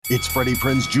It's Freddie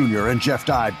Prinze Jr. and Jeff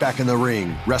Dye back in the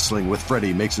ring. Wrestling with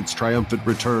Freddie makes its triumphant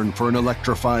return for an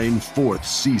electrifying 4th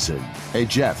season. Hey,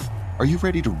 Jeff, are you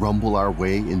ready to rumble our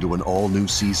way into an all-new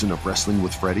season of Wrestling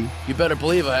with Freddie? You better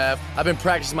believe I have. I've been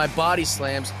practicing my body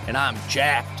slams, and I'm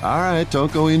jacked. All right,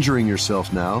 don't go injuring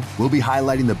yourself now. We'll be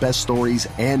highlighting the best stories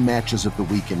and matches of the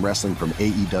week in wrestling from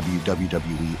AEW,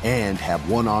 WWE, and have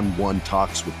one-on-one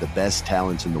talks with the best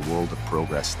talents in the world of pro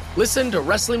wrestling. Listen to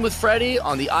Wrestling with Freddie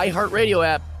on the iHeartRadio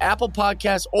app, Apple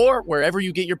Podcasts, or wherever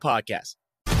you get your podcasts.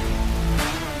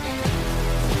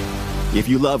 If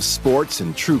you love sports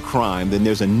and true crime, then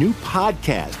there's a new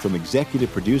podcast from executive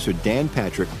producer Dan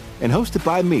Patrick and hosted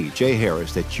by me, Jay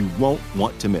Harris, that you won't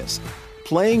want to miss.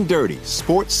 Playing Dirty: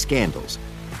 Sports Scandals.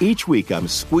 Each week, I'm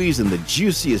squeezing the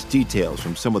juiciest details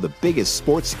from some of the biggest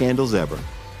sports scandals ever.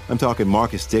 I'm talking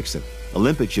Marcus Dixon,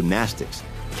 Olympic gymnastics,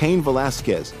 Cain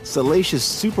Velasquez, salacious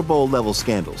Super Bowl-level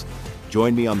scandals.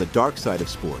 Join me on the dark side of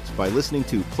sports by listening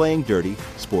to Playing Dirty: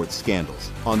 Sports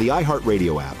Scandals on the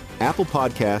iHeartRadio app, Apple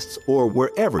Podcasts, or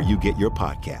wherever you get your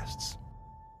podcasts.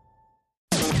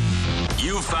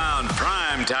 You found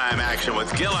primetime action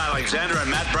with Gil Alexander and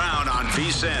Matt Brown on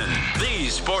VSiN, the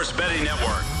Sports Betting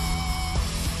Network.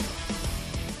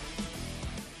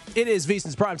 It is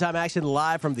VSiN's primetime action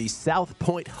live from the South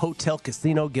Point Hotel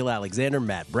Casino. Gil Alexander,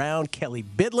 Matt Brown, Kelly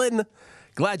Bidlin.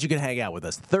 Glad you could hang out with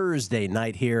us Thursday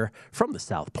night here from the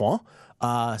South Point.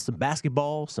 Some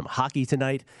basketball, some hockey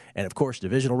tonight, and, of course,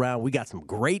 divisional round. We got some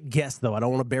great guests, though. I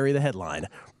don't want to bury the headline.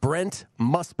 Brent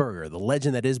Musburger, the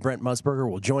legend that is Brent Musburger,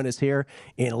 will join us here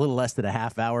in a little less than a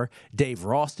half hour. Dave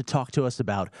Ross to talk to us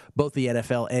about both the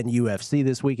NFL and UFC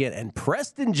this weekend. And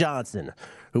Preston Johnson,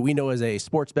 who we know as a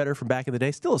sports bettor from back in the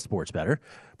day, still a sports bettor,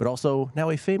 but also now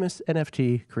a famous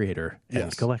NFT creator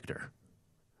and collector.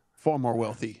 Far more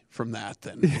wealthy from that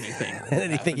than anything.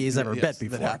 Anything he's ever bet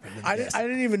before. I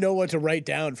didn't even know what to write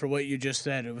down for what you just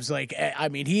said. It was like, I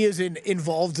mean, he is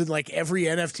involved in like every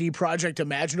NFT project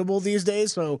imaginable these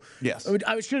days. So yes,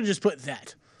 I should have just put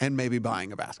that. And maybe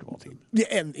buying a basketball team. Yeah,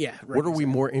 Right, what are we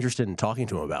more interested in talking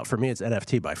to him about? For me, it's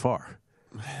NFT by far.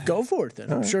 Go for it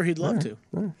then. I'm sure he'd love to.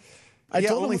 I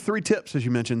told only 3 tips, as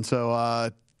you mentioned. So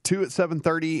 2 at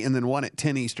 7:30 and then 1 at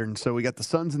 10 Eastern. So we got the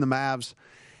Suns and the Mavs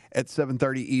at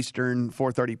 7:30 Eastern,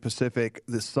 4:30 Pacific.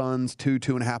 The Suns,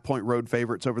 2.5 point road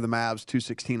favorites over the Mavs,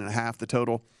 216.5 the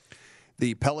total.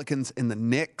 The Pelicans and the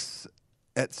Knicks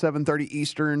at 7:30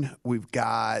 Eastern. We've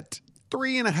got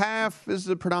 3.5 is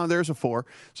the predominant. There's a 4.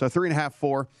 So 3.5,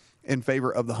 4 in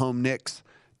favor of the home Knicks.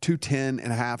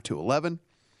 210.5 to 11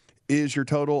 is your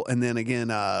total. And then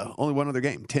again, only one other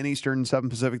game, 10 Eastern, 7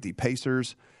 Pacific, the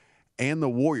Pacers and the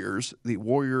Warriors. The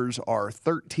Warriors are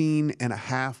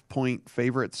 13.5 point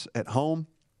favorites at home.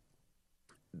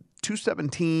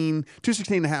 216.5,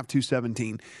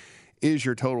 217 is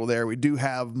your total there. We do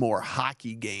have more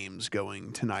hockey games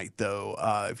going tonight, though.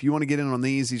 If you want to get in on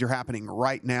these are happening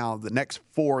right now. The next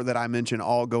 4 that I mentioned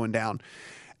all going down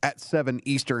at 7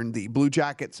 Eastern. The Blue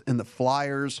Jackets and the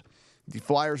Flyers. The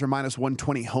Flyers are minus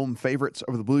 120 home favorites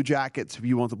over the Blue Jackets. If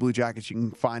you want the Blue Jackets, you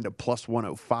can find a plus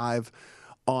 105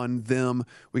 on them.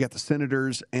 We got the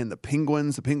Senators and the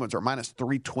Penguins. The Penguins are minus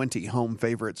 320 home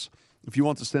favorites. If you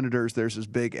want the Senators, there's as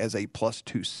big as a plus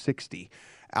 260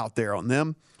 out there on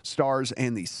them. Stars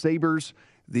and the Sabres.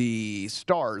 The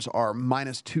Stars are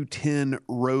minus 210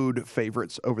 road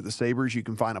favorites over the Sabres. You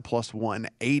can find a plus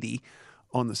 180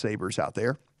 on the Sabres out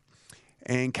there.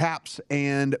 And Caps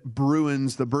and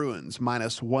Bruins, the Bruins,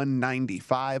 minus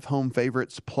 195 home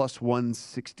favorites, plus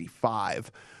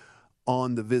 165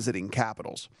 on the visiting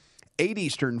Capitals. 8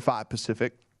 Eastern, 5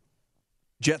 Pacific.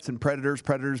 Jets and Predators.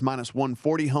 Predators minus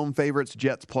 140 home favorites.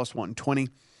 Jets plus 120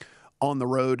 on the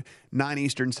road. 9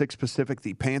 Eastern, 6 Pacific.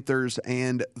 The Panthers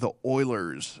and the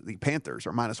Oilers. The Panthers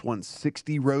are minus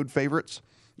 160 road favorites.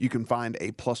 You can find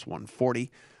a plus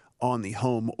 140 on the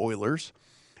home Oilers.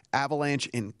 Avalanche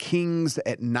and Kings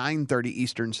at 9:30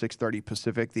 Eastern, 6:30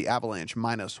 Pacific. The Avalanche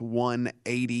minus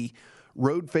 180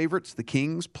 road favorites. The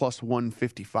Kings plus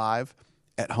 155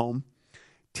 at home.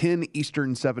 10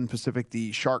 Eastern, 7 Pacific.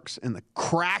 The Sharks and the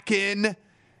Kraken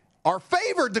are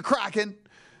favored. The Kraken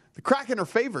are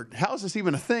favored. How is this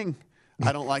even a thing?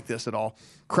 I don't like this at all.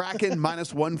 Kraken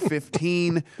minus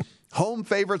 115. Home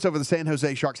favorites over the San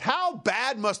Jose Sharks. How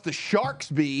bad must the Sharks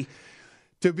be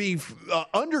to be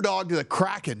underdog to the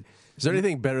Kraken? Is there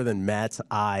anything better than Matt's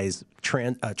eyes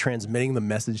transmitting the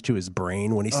message to his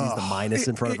brain when he sees the minus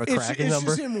in front of a Kraken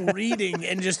number? It's just him reading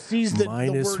and just sees the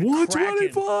minus word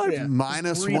 125. Yeah.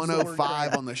 Minus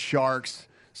 105 on the Sharks.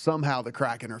 Somehow the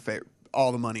Kraken are favored.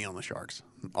 All the money on the Sharks.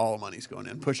 All the money's going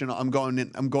in. I'm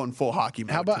going full hockey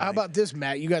mode. How about this,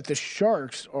 Matt? You got the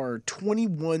Sharks are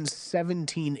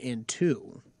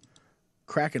 21-17-2.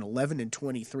 Kraken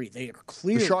 11-23. They are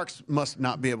clear. The Sharks must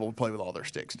not be able to play with all their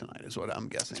sticks tonight, is what I'm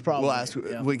guessing. It's probably we'll ask.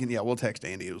 Yeah. We'll text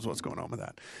Andy what's going on with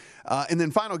that. And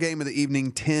then final game of the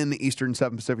evening, 10 Eastern,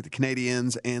 7 Pacific. The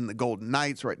Canadiens and the Golden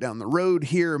Knights right down the road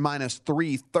here, minus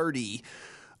 330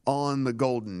 on the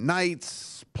Golden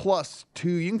Knights.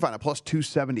 +2. You can find a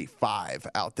 +275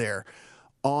 out there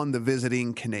on the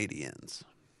visiting Canadiens.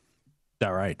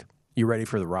 All right. You ready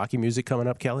for the Rocky music coming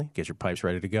up, Kelly? Get your pipes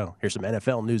ready to go. Here's some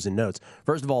NFL news and notes.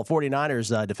 First of all,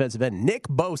 49ers defensive end Nick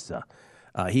Bosa.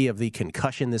 He of the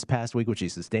concussion this past week, which he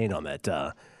sustained on that,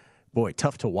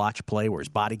 tough to watch play where his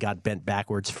body got bent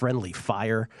backwards. Friendly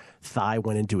fire. Thigh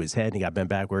went into his head and he got bent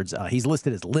backwards. He's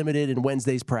listed as limited in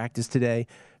Wednesday's practice today.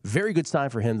 Very good sign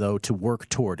for him, though, to work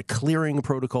toward clearing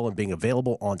protocol and being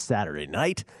available on Saturday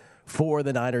night for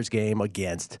the Niners game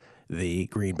against the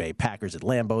Green Bay Packers at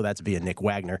Lambeau. That's via Nick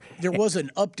Wagner. There was an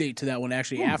update to that one,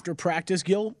 actually, after practice,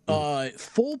 Gil.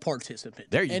 Full participant.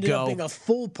 There you Ended go. up being a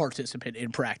full participant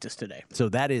in practice today. So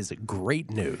that is great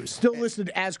news. Still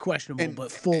listed as questionable,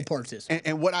 but full participant.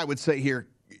 And what I would say here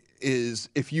is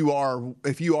if you are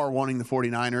wanting the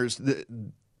 49ers,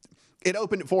 it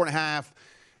opened at 4.5.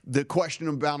 The question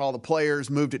about all the players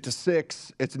moved it to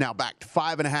 6. It's now back to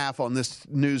 5.5 on this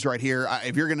news right here.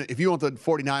 If you want the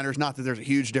 49ers, not that there's a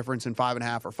huge difference in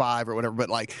 5.5 or 5 or whatever, but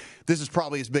like this is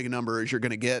probably as big a number as you're going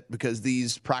to get because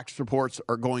these practice reports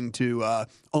are going to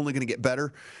only going to get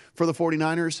better for the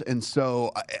 49ers. And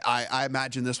so I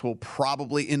imagine this will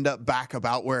probably end up back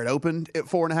about where it opened at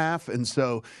 4.5. And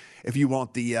so if you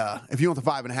want the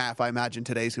 5.5, I imagine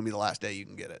today's going to be the last day you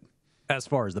can get it. As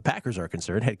far as the Packers are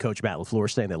concerned, head coach Matt LaFleur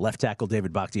saying that left tackle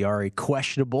David Bakhtiari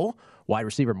questionable, wide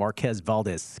receiver Marquez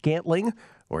Valdez-Scantling,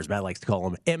 or as Matt likes to call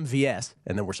him, MVS,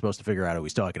 and then we're supposed to figure out who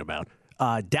he's talking about,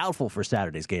 doubtful for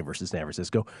Saturday's game versus San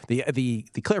Francisco. The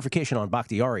clarification on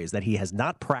Bakhtiari is that he has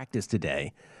not practiced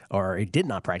today, or he did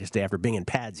not practice today after being in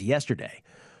pads yesterday.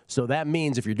 So that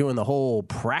means if you're doing the whole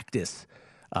practice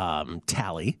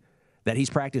tally, that he's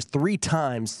practiced 3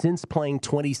 times since playing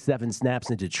 27 snaps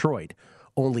in Detroit.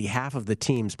 Only half of the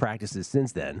team's practices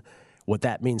since then. What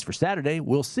that means for Saturday,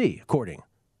 we'll see, according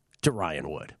to Ryan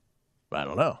Wood. I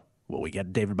don't know. Will we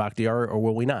get David Bakhtiari or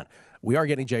will we not? We are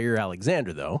getting Jair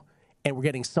Alexander, though, and we're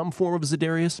getting some form of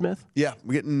Zadarius Smith. Yeah,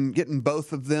 we're getting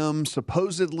both of them.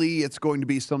 Supposedly, it's going to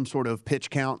be some sort of pitch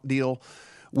count deal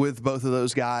with both of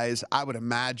those guys. I would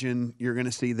imagine you're going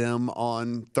to see them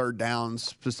on third downs,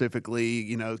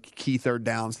 specifically, key third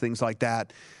downs, things like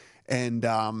that. And,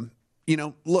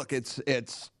 look, it's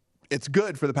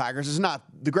good for the Packers. It's not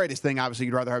the greatest thing. Obviously,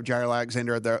 you'd rather have Jair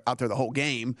Alexander out there the whole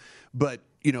game. But,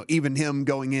 even him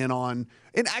going in on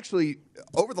 – and actually,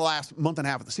 over the last month and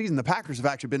a half of the season, the Packers have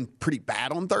actually been pretty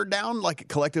bad on third down, like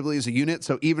collectively as a unit.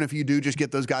 So even if you do just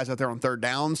get those guys out there on third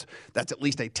downs, that's at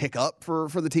least a tick up for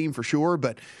the team for sure.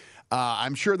 But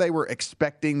I'm sure they were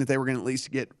expecting that they were going to at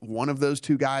least get one of those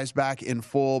 2 guys back in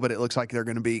full, but it looks like they're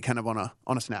going to be kind of on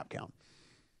a snap count.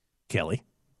 Kelly.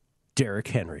 Derrick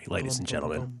Henry, ladies and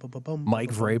gentlemen.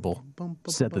 Mike Vrabel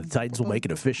said that the Titans will make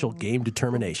an official game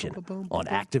determination on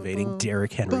activating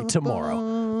Derrick Henry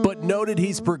tomorrow, but noted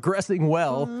he's progressing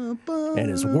well and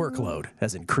his workload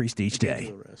has increased each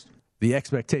day. The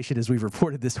expectation, as we've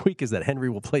reported this week, is that Henry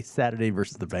will play Saturday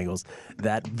versus the Bengals.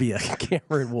 That via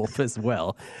Cameron Wolfe as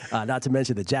well. Not to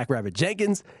mention that Jack Rabbit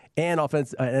Jenkins and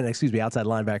outside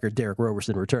linebacker Derek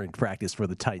Roberson returning to practice for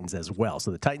the Titans as well. So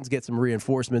the Titans get some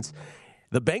reinforcements.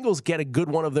 The Bengals get a good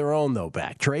one of their own, though,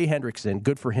 back. Trey Hendrickson,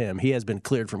 good for him. He has been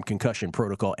cleared from concussion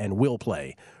protocol and will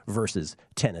play versus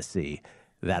Tennessee.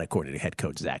 That, according to head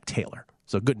coach Zach Taylor.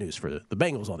 So good news for the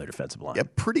Bengals on their defensive line. Yeah,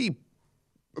 pretty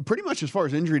much as far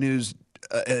as injury news,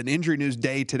 an injury news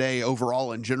day today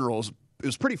overall in general it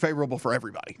was pretty favorable for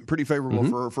everybody. Pretty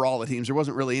favorable for all the teams. There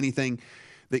wasn't really anything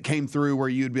that came through where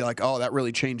you'd be like, oh, that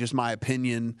really changes my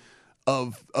opinion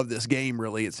of this game,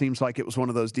 really. It seems like it was one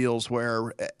of those deals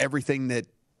where everything that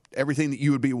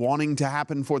you would be wanting to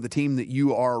happen for the team that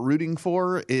you are rooting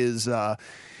for is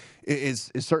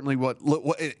certainly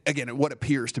what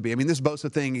appears to be. I mean, this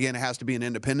Bosa thing, again, it has to be an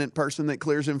independent person that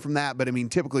clears him from that. But I mean,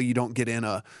 typically you don't get in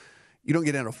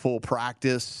a full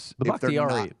practice.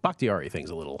 The Bakhtiari thing's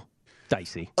a little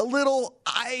dicey. A little,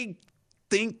 I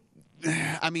think.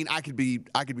 I mean, I could be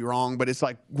wrong, but it's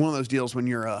like one of those deals when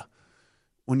you're a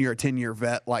 10-year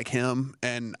vet like him,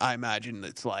 and I imagine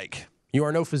it's like you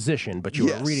are no physician, but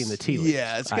you are reading the tea leaves.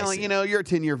 Yeah, it's kind of like you're a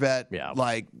 10-year vet. Yeah.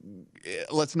 Like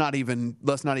let's not even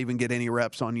get any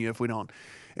reps on you if we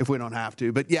don't have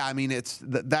to. But yeah, I mean it's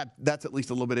that's at least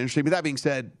a little bit interesting. But that being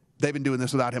said, they've been doing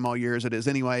this without him all year as it is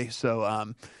anyway.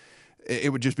 So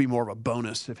it would just be more of a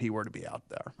bonus if he were to be out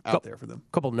there for them.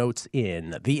 Couple notes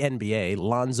in the NBA.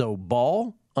 Lonzo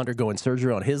Ball undergoing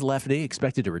surgery on his left knee,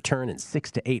 expected to return in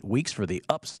 6 to 8 weeks for the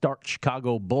upstart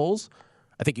Chicago Bulls.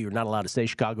 I think you're not allowed to say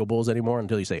Chicago Bulls anymore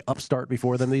until you say upstart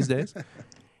before them these days.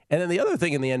 And then the other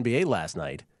thing in the NBA last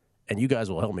night, and you guys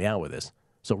will help me out with this.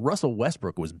 So Russell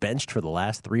Westbrook was benched for the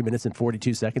last 3 minutes and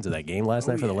 42 seconds of that game last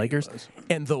night for the Lakers,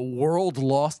 and the world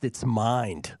lost its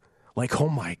mind. Like, oh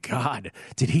my God,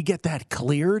 did he get that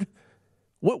cleared?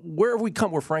 Where have we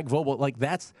come where Frank Vogel, like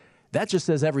that just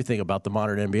says everything about the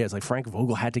modern NBA. It's like Frank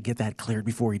Vogel had to get that cleared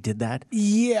before he did that.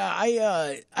 Yeah,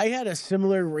 I had a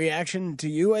similar reaction to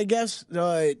you, I guess,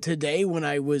 today when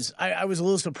I was a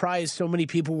little surprised so many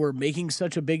people were making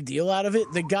such a big deal out of it.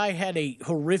 The guy had a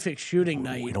horrific shooting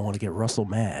night. We don't want to get Russell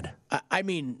mad. I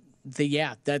mean,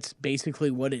 that's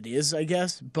basically what it is, I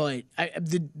guess. But I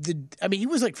mean, he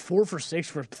was like 4 for 6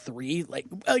 for 3, like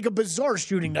a bizarre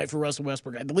shooting night for Russell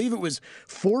Westbrook. I believe it was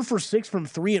 4 for 6 from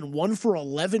 3 and 1 for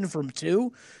 11 from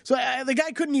 2. So the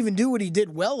guy couldn't even do what he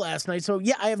did well last night. So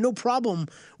yeah, I have no problem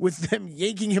with them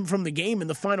yanking him from the game in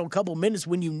the final couple minutes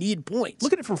when you need points.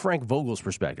 Look at it from Frank Vogel's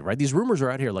perspective, right? These rumors are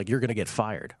out here like you're going to get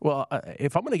fired. Well,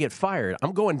 if I'm going to get fired,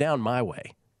 I'm going down my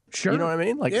way. Sure. You know what I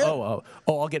mean? Like, yeah.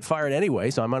 I'll get fired anyway,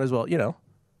 so I might as well,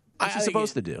 what's he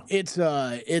supposed to do?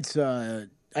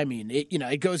 I mean,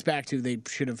 it goes back to they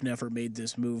should have never made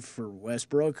this move for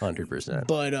Westbrook. 100%.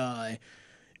 But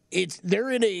they're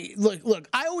in a look.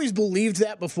 I always believed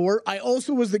that before. I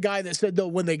also was the guy that said, though,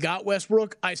 when they got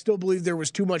Westbrook, I still believe there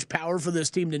was too much power for this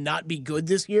team to not be good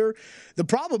this year. The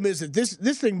problem is that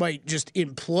this thing might just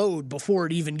implode before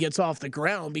it even gets off the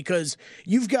ground because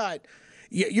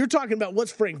you're talking about what's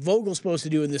Frank Vogel supposed to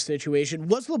do in this situation.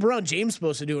 What's LeBron James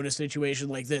supposed to do in a situation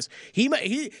like this?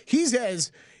 He's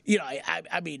as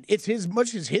I mean, it's as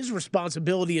much as his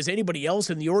responsibility as anybody else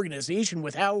in the organization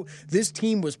with how this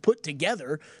team was put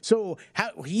together. So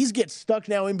he gets stuck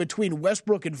now in between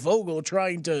Westbrook and Vogel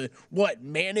trying to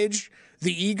manage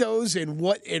the egos and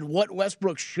what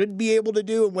Westbrook should be able to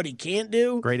do and what he can't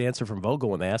do. Great answer from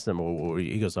Vogel when they asked him.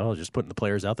 He goes, just putting the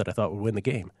players out that I thought would win the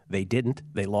game. They didn't.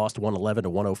 They lost 111 to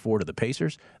 104 to the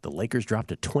Pacers. The Lakers dropped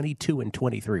to 22 and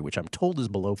 23, which I'm told is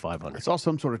below 500. I saw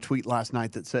some sort of tweet last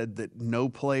night that said that no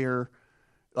player,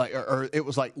 or it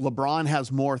was like LeBron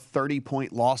has more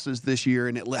 30-point losses this year,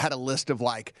 and it had a list of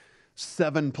like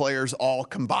 7 players all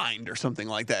combined or something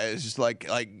like that. It's just like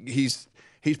he's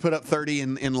put up 30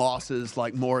 in losses,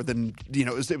 like more than,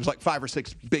 it was like 5 or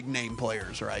 6 big name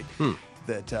players, right?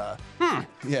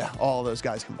 Yeah, all of those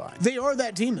guys combined. They are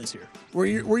that team this year where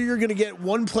you're going to get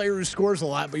one player who scores a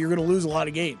lot, but you're going to lose a lot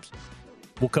of games.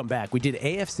 We'll come back. We did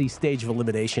AFC stage of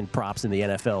elimination props in the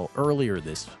NFL earlier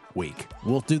this week.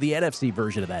 We'll do the NFC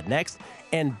version of that next.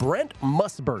 And Brent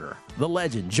Musburger, the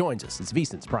legend, joins us. It's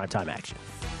VSiN's Primetime Action.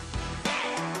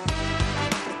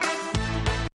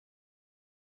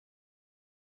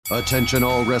 Attention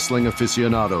all wrestling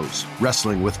aficionados.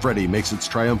 Wrestling with Freddie makes its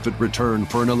triumphant return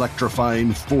for an electrifying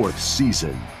 4th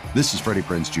season. This is Freddie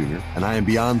Prinze Jr., and I am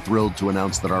beyond thrilled to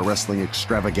announce that our wrestling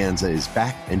extravaganza is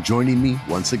back, and joining me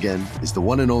once again is the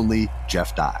one and only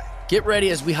Jeff Dye. Get ready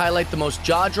as we highlight the most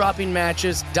jaw-dropping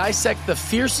matches, dissect the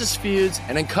fiercest feuds,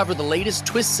 and uncover the latest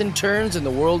twists and turns in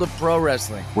the world of pro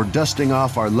wrestling. We're dusting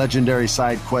off our legendary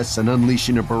side quests and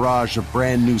unleashing a barrage of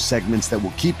brand new segments that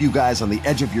will keep you guys on the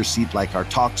edge of your seat like our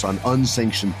talks on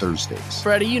Unsanctioned Thursdays.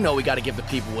 Freddie, we got to give the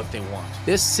people what they want.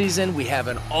 This season, we have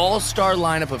an all-star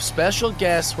lineup of special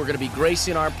guests who are going to be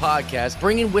gracing our podcast,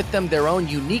 bringing with them their own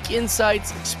unique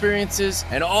insights, experiences,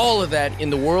 and all of that in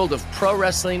the world of pro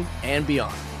wrestling and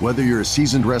beyond. Whether you're a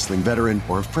seasoned wrestling veteran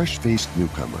or a fresh-faced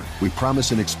newcomer, we promise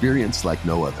an experience like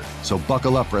no other. So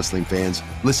buckle up, wrestling fans.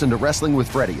 Listen to Wrestling with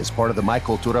Freddie as part of the My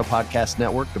Cultura Podcast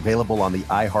Network, available on the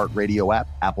iHeartRadio app,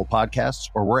 Apple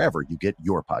Podcasts, or wherever you get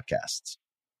your podcasts.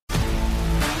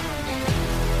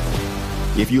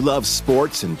 If you love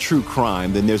sports and true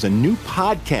crime, then there's a new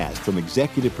podcast from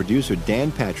executive producer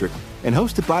Dan Patrick and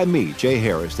hosted by me, Jay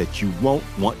Harris, that you won't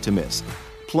want to miss.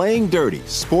 Playing Dirty: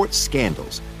 Sports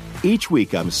Scandals. Each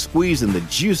week, I'm squeezing the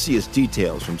juiciest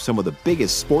details from some of the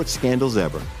biggest sports scandals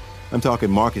ever. I'm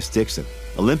talking Marcus Dixon,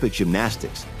 Olympic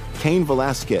gymnastics, Cain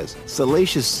Velasquez,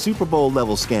 salacious Super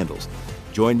Bowl-level scandals.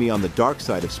 Join me on the dark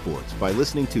side of sports by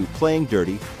listening to Playing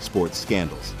Dirty: Sports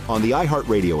Scandals on the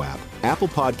iHeartRadio app, Apple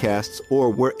Podcasts, or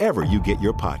wherever you get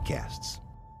your podcasts.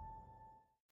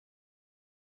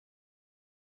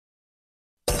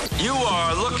 You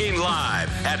are looking live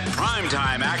at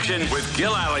Primetime Action with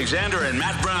Gil Alexander and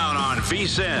Matt Brown on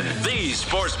VSiN, the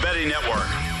Sports Betting Network.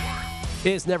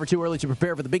 It's never too early to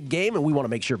prepare for the big game, and we want to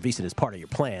make sure VSiN is part of your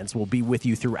plans. We'll be with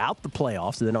you throughout the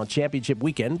playoffs, and then on championship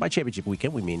weekend, by championship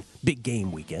weekend, we mean big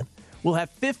game weekend, we'll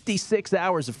have 56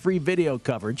 hours of free video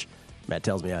coverage. Matt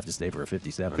tells me I have to stay for a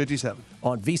 57. 57.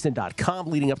 On VSiN.com,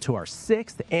 leading up to our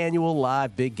 6th annual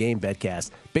live big game betcast,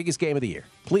 biggest game of the year.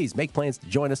 Please make plans to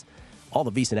join us. All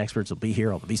the VSiN experts will be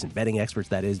here, all the VSiN betting experts,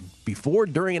 that is, before,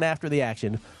 during, and after the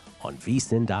action on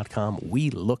VSiN.com.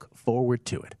 We look forward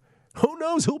to it. Who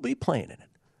knows who'll be playing in it?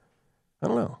 I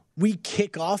don't know. We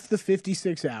kick off the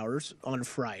 56 hours on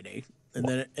Friday, and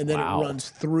then it runs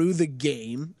through the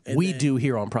game. And we do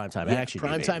here on Primetime Action.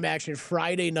 Primetime Action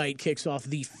Friday night kicks off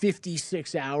the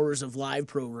 56 hours of live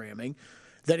programming.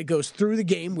 Then it goes through the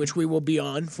game, which we will be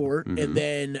on for, and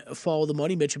then Follow the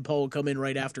Money. Mitch and Paul will come in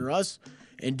right after us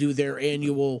and do their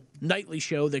annual nightly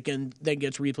show that then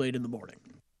gets replayed in the morning.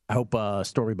 I hope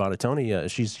Stormy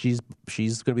Bonatoni, she's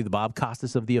going to be the Bob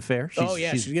Costas of the affair. She's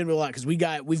going to be a lot because we've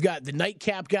got the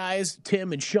nightcap guys.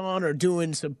 Tim and Sean are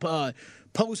doing some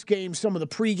post game, some of the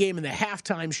pregame and the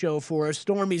halftime show for us.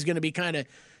 Stormy's going to be kind of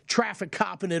traffic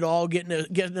copping it all,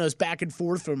 getting us back and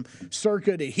forth from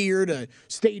Circa to here to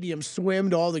Stadium Swim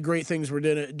to all the great things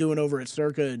we're doing over at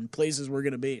Circa and places we're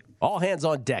going to be. All hands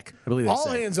on deck. I believe all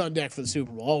hands on deck for the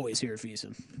Super Bowl. Always here at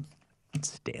VSiN.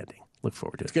 Outstanding. Look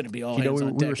forward to it. It's going to be all hands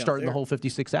on deck. We were starting the whole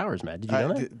 56 hours, Matt. Did you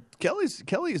know that?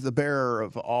 Kelly is the bearer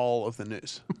of all of the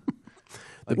news.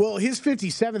 Well, his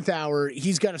 57th hour,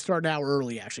 he's got to start an hour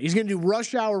early, actually. He's going to do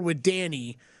rush hour with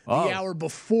Danny the hour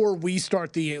before we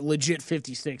start the legit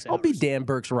 56 hours. I'll be Dan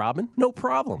Burke's Robin. No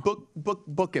problem.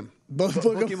 Book him.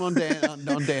 Book him on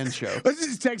Dan's show. Let's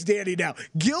just text Danny now.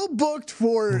 Gil booked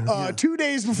for 2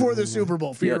 days before the Super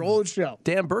Bowl for your old show.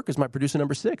 Dan Burke is my producer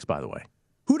number 6, by the way.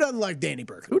 Who doesn't like Danny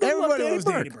Burke? Everybody loves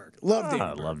Danny Burke.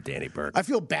 I love Danny Burke. I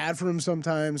feel bad for him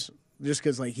sometimes, just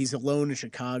because he's alone in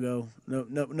Chicago. No,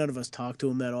 none of us talk to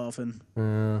him that often.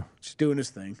 Just doing his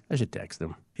thing. I should text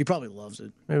him. He probably loves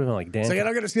it. Maybe like Dan. It's like, I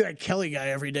don't get to see that Kelly guy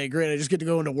every day. Great. I just get to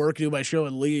go into work, do my show,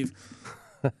 and leave.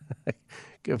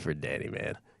 Good for Danny,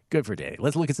 man. Good for Danny.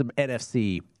 Let's look at some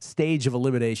NFC stage of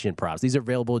elimination props. These are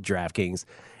available at DraftKings.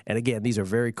 And again, these are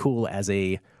very cool as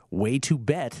a way to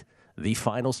bet the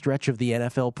final stretch of the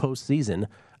NFL postseason,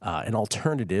 an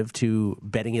alternative to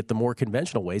betting it the more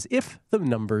conventional ways if the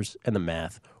numbers and the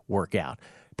math work out.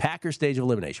 Packers stage of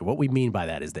elimination. What we mean by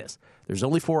that is this. There's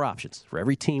only 4 options for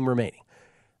every team remaining.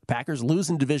 Packers lose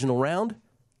in divisional round,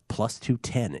 plus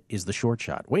 210 is the short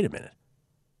shot. Wait a minute.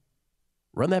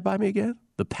 Run that by me again.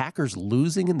 The Packers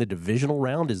losing in the divisional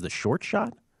round is the short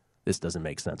shot? This doesn't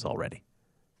make sense already.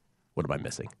 What am I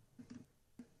missing?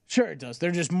 Sure it does.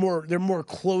 They're more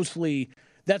closely.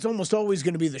 That's almost always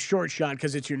going to be the short shot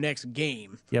because it's your next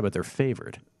game. Yeah, but they're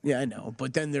favored. Yeah, I know.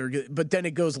 But then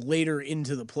it goes later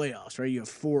into the playoffs, right? You have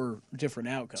 4 different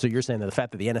outcomes. So you're saying that the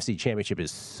fact that the NFC Championship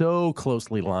is so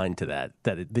closely lined to that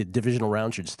the divisional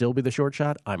round should still be the short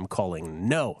shot? I'm calling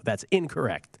no. That's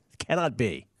incorrect. It cannot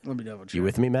be. Let me double check. You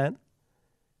with me, Matt?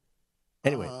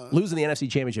 Anyway, losing the NFC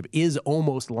Championship is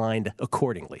almost lined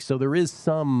accordingly. So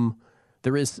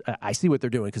I see what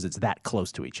they're doing because it's that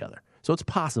close to each other. So it's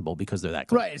possible because they're that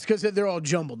close. Right, it's because they're all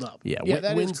jumbled up. Yeah,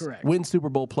 that is correct. Win Super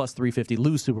Bowl plus 350,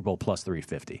 lose Super Bowl plus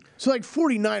 350. So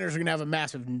 49ers are going to have a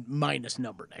massive minus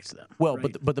number next to them. Well,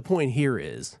 right? but the point here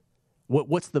is,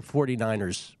 what's the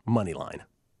 49ers money line?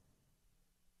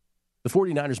 The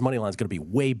 49ers money line is going to be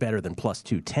way better than plus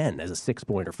 210 as a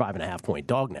 6-point or 5.5-point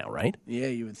dog now, right? Yeah,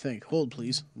 you would think. Hold,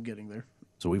 please. I'm getting there.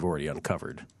 So we've already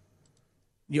uncovered.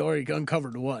 You already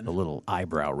uncovered one. A little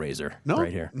eyebrow raiser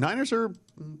right here. Niners are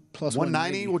plus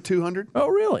 190 or 200. Oh,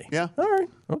 really? Yeah. All right.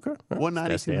 Okay.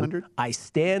 190, 200. I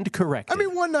stand corrected. I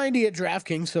mean, 190 at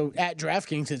DraftKings. So at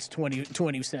DraftKings, it's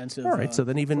 20 cents. Of, all right. So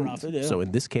then even profit, yeah. So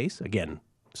in this case, again,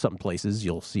 some places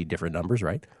you'll see different numbers,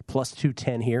 right? Plus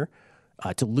 210 here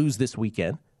to lose this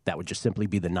weekend. That would just simply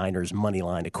be the Niners money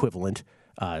line equivalent.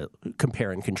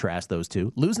 Compare and contrast those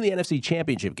two. Losing the NFC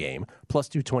Championship game plus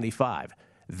 225.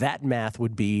 That math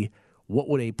would be what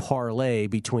would a parlay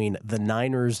between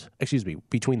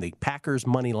between the Packers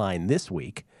money line this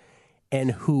week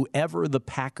and whoever the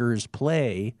Packers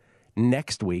play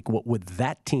next week, what would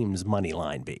that team's money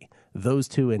line be? Those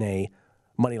two in a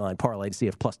money line parlay to see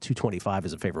if plus 225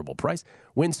 is a favorable price.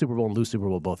 Win Super Bowl and lose Super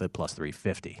Bowl both at plus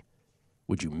 350.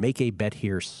 Would you make a bet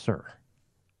here, sir?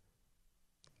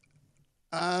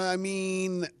 I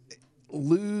mean,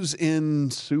 lose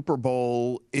in Super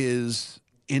Bowl is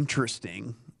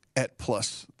interesting at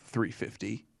plus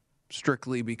 350,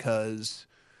 strictly because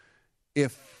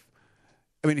if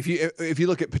you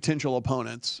look at potential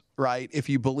opponents, right? If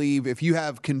you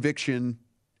have conviction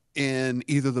in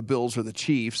either the Bills or the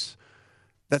Chiefs,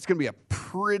 that's going to be a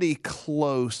pretty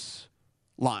close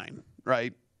line,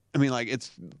 right? I mean, like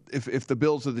it's if the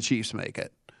Bills or the Chiefs make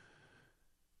it.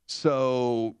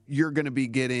 So you're going to be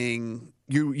getting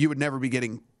you would never be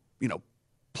getting,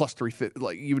 plus 350.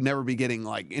 Like you would never be getting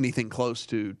like anything close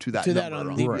to that to number that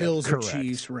on the Bills or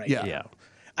Chiefs, right? Yeah.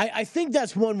 I think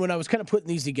that's one when I was kind of putting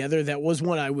these together. That was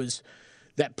one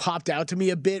that popped out to me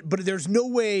a bit. But there's no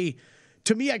way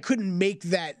to me I couldn't make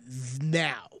that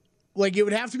now. Like, it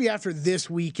would have to be after this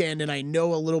weekend, and I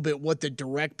know a little bit what the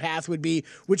direct path would be,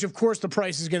 which, of course, the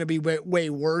price is going to be way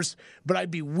worse, but I'd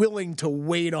be willing to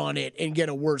wait on it and get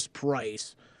a worse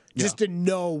price just to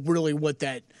know really what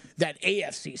that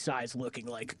AFC side's looking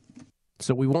like.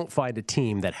 So we won't find a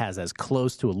team that has as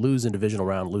close to a lose in divisional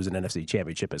round, lose in NFC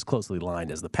championship as closely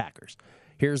lined as the Packers.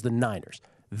 Here's the Niners.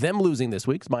 Them losing this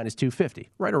week is minus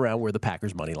 250, right around where the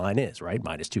Packers' money line is, right?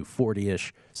 Minus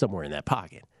 240-ish, somewhere in that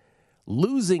pocket.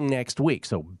 Losing next week,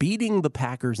 so beating the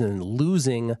Packers and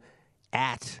losing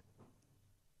at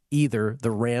either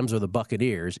the Rams or the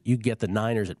Buccaneers, you get the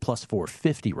Niners at plus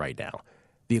 450 right now,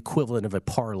 the equivalent of a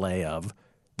parlay of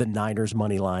the Niners'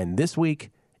 money line this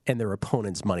week and their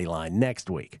opponent's money line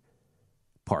next week,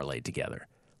 parlayed together.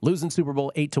 Losing Super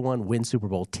Bowl 8-1, win Super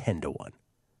Bowl 10-1.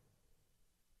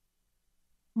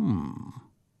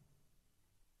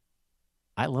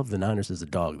 I love the Niners as a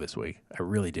dog this week. I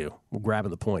really do. We're grabbing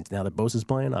the points. Now that Bosa's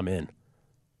playing, I'm in.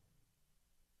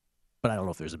 But I don't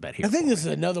know if there's a bet here. I think this is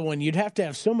another one. You'd have to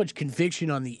have so much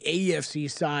conviction on the AFC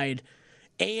side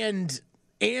and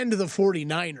the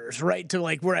 49ers, right? To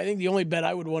like where I think the only bet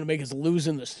I would want to make is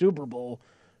losing the Super Bowl.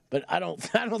 But I don't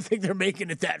think they're making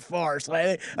it that far. So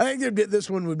I think this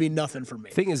one would be nothing for me.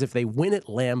 Thing is, if they win at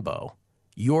Lambeau,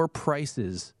 your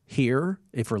prices here,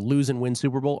 if for lose and win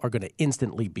Super Bowl, are going to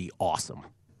instantly be awesome.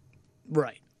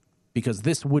 Right. Because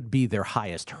this would be their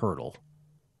highest hurdle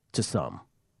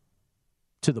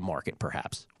to the market,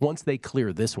 perhaps. Once they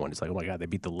clear this one, it's like, oh my God, they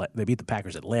beat the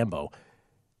Packers at Lambeau.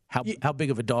 How big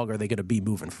of a dog are they going to be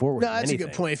moving forward? No, that's a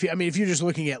good point. If you're just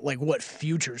looking at like what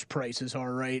futures prices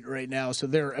are right now, so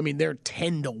they're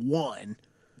 10-1.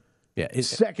 Yeah,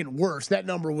 second worst. That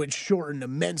number would shorten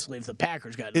immensely if the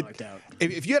Packers got knocked out.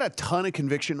 If you had a ton of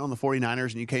conviction on the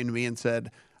 49ers and you came to me and said,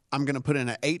 I'm going to put in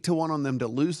an 8-1 on them to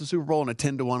lose the Super Bowl and a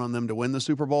 10-1 on them to win the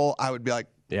Super Bowl, I would be like,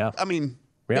 yeah. I mean,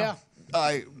 yeah.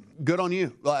 Good on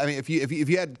you. I mean, if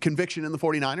you had conviction in the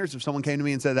 49ers, if someone came to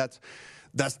me and said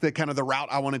that's the kind of the route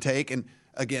I want to take, and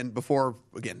again,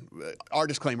 our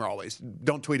disclaimer always,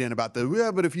 don't tweet in about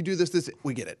but if you do this,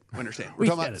 we get it. We understand. We're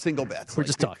talking about single bets. We're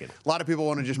just talking. A lot of people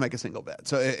want to just make a single bet.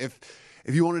 So if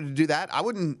you wanted to do that, I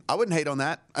wouldn't hate on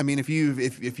that. I mean, if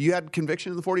you had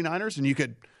conviction in the 49ers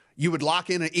and you would lock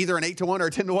in either an 8-1 or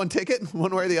a 10-1 ticket,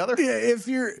 one way or the other. Yeah, if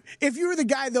you were the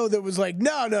guy though that was like,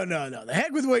 no, the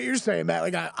heck with what you're saying, Matt.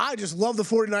 Like I just love the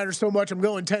 49ers so much, I'm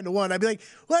going 10-1. I'd be like,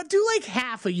 well, do like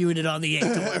half a unit on the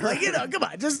 8-1. Like come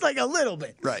on, just like a little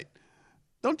bit. Right.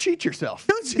 Don't cheat yourself.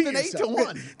 Don't cheat an yourself.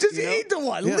 8-1. Just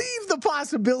 8-1. Yeah. Leave the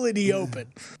possibility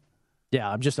open.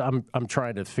 Yeah, I'm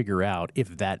trying to figure out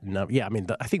if that number. Yeah, I mean,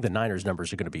 I think the Niners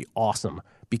numbers are going to be awesome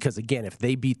because again, if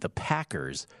they beat the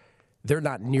Packers, they're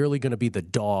not nearly going to be the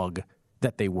dog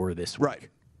that they were this week. Right.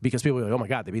 Because people are like, oh my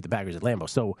God, they beat the Packers at Lambeau.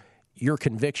 So your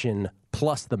conviction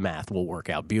plus the math will work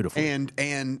out beautifully. And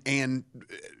then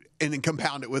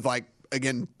compound it with like,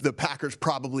 again, the Packers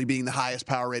probably being the highest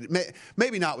power rated.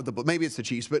 Maybe not with maybe it's the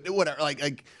Chiefs, but whatever.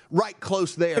 Like right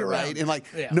close there, right? And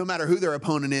no matter who their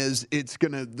opponent is, it's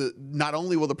gonna. Not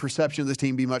only will the perception of this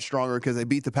team be much stronger because they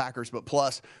beat the Packers, but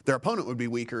plus their opponent would be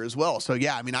weaker as well. So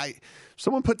yeah, I mean,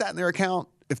 someone put that in their account.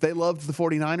 If they loved the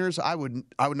 49ers, I would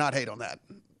not hate on that.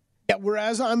 Yeah, where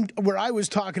I was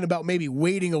talking about maybe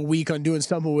waiting a week on doing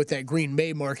something with that Green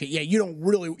Bay market. Yeah, you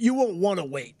won't want to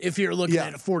wait if you're looking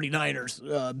at a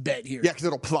 49ers bet here. Yeah, because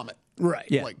it'll plummet. Right.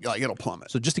 Yeah. Like it'll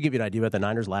plummet. So just to give you an idea about the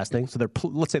Niners last thing, so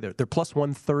let's say they're plus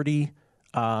 130.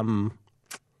 What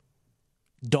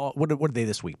are they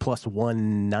this week? Plus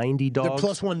 190 dogs? They're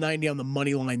plus 190 on the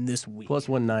money line this week. Plus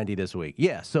 190 this week.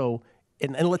 Yeah, so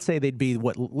and let's say they'd be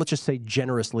let's just say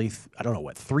generously, I don't know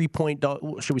what, 3-point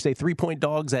dog. Should we say 3-point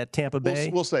dogs at Tampa Bay?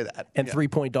 We'll say that. And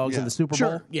 3-point dogs in the Super Bowl?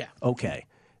 Sure. Yeah. Okay.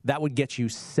 That would get you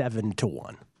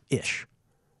 7-1-ish.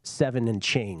 7 and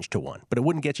change to 1. But it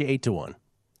wouldn't get you 8-1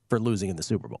 for losing in the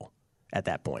Super Bowl at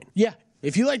that point. Yeah.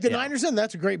 If you like the Niners, then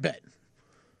that's a great bet.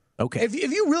 Okay. If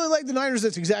you really like the Niners,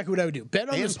 that's exactly what I would do. Bet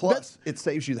on And this. plus, it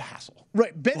saves you the hassle.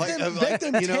 Right. Bet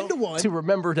them 10-1. To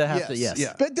remember to have to, Yes, yes.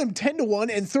 yeah. Bet them 10-1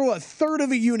 and throw a third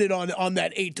of a unit on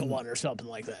that 8-1 or something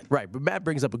like that. Right, but Matt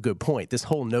brings up a good point. This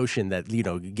whole notion that,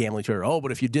 gambling Twitter,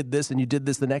 but if you did this and you did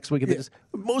this the next week,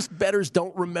 most bettors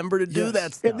don't remember to do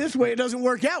that stuff. And this way, it doesn't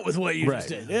work out with what you just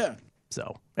did. Yeah.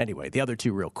 So, anyway, the other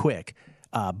two real quick,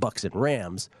 Bucks and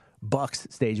Rams. Bucks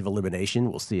stage of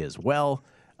elimination, we'll see as well.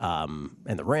 And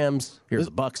the Rams, here's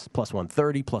the Bucks, plus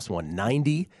 130, plus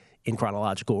 190 in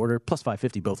chronological order, plus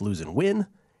 550, both lose and win.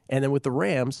 And then with the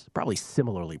Rams, probably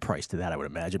similarly priced to that, I would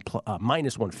imagine,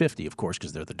 minus 150, of course,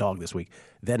 because they're the dog this week,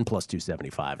 then plus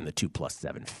 275, and the two plus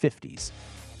 750s.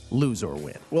 Lose or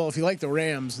win. Well, if you like the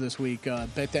Rams this week,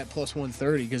 bet that plus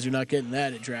 130 because you're not getting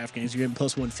that at DraftKings. You're getting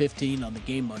plus 115 on the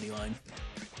game money line.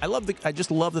 I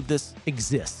just love that this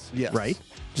exists, Yes. right?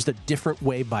 Just a different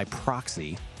way by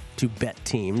proxy to bet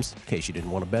teams, in case you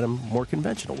didn't want to bet them more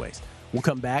conventional ways. We'll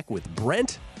come back with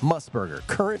Brent Musburger,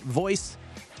 current voice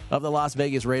of the Las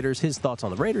Vegas Raiders, his thoughts on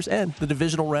the Raiders and the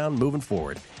divisional round moving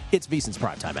forward. It's VSiN's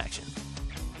Primetime Action.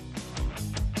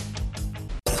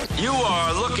 You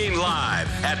are looking live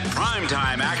at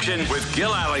Primetime Action with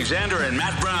Gil Alexander and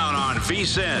Matt Brown on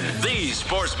VSiN, the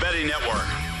Sports Betting Network.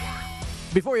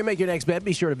 Before you make your next bet,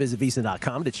 be sure to visit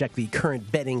VSiN.com to check the current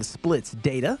betting splits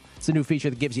data. It's a new feature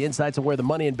that gives you insights on where the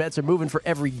money and bets are moving for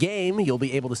every game. You'll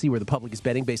be able to see where the public is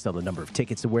betting based on the number of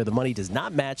tickets and where the money does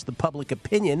not match the public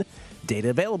opinion. Data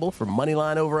available for money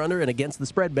line over-under and against the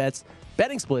spread bets.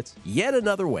 Betting splits, yet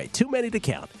another way, too many to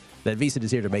count. That VSiN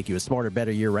is here to make you a smarter,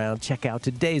 better year-round. Check out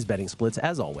today's betting splits,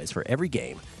 as always, for every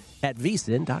game at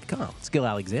VSiN.com. It's Gil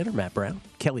Alexander, Matt Brown,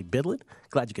 Kelly Bidlin.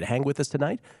 Glad you could hang with us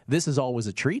tonight. This is always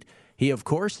a treat. He, of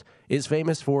course, is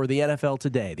famous for the NFL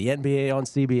Today, the NBA on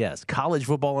CBS, college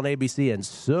football on ABC, and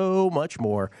so much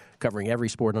more, covering every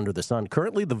sport under the sun.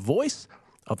 Currently the voice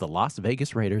of the Las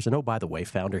Vegas Raiders, and, oh, by the way,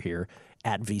 founder here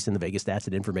at VSiN, the Vegas Stats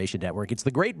and Information Network. It's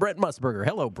the great Brent Musburger.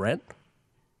 Hello, Brent.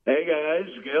 Hey,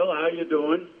 guys. Gil, how you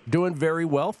doing? Doing very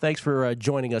well. Thanks for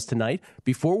joining us tonight.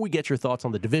 Before we get your thoughts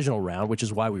on the divisional round, which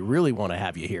is why we really want to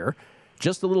have you here,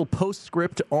 just a little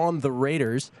postscript on the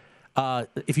Raiders.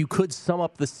 If you could sum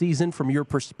up the season from your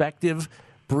perspective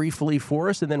briefly for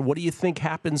us, and then what do you think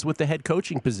happens with the head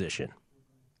coaching position?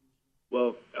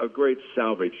 Well, a great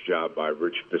salvage job by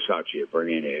Rich Bisaccia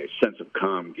bringing a sense of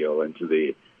calm, Gil, into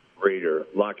the Raider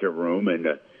locker room. And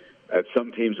at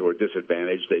some teams who were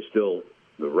disadvantaged,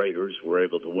 the Raiders were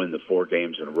able to win the 4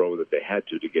 games in a row that they had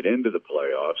to get into the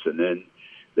playoffs. And then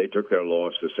they took their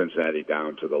loss to Cincinnati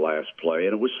down to the last play.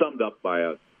 And it was summed up by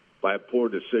a poor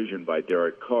decision by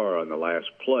Derek Carr on the last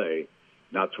play,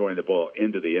 not throwing the ball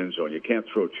into the end zone. You can't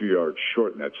throw 2 yards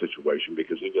short in that situation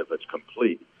because even if it's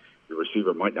complete, the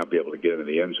receiver might not be able to get into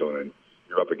the end zone, and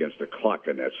you're up against the clock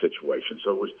in that situation.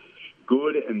 So it was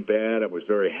good and bad. I was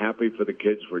very happy for the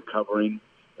kids recovering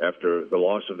after the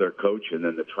loss of their coach and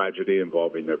then the tragedy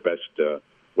involving their best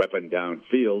weapon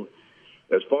downfield.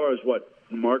 As far as what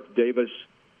Mark Davis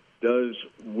does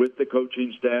with the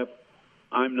coaching staff,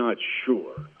 I'm not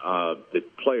sure. The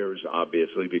players,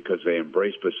 obviously, because they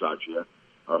embrace Bisaccia,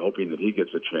 are hoping that he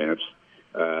gets a chance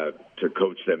to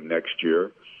coach them next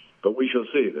year. But we shall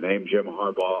see. The name Jim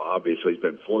Harbaugh obviously has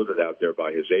been floated out there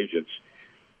by his agents.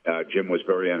 Jim was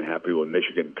very unhappy when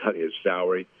Michigan cut his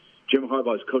salary. Jim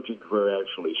Harbaugh's coaching career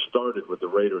actually started with the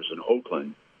Raiders in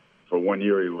Oakland. For 1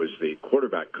 year, he was the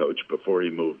quarterback coach before he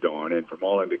moved on. And from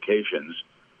all indications,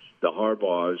 the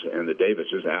Harbaughs and the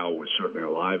Davises, Al was certainly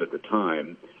alive at the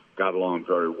time, got along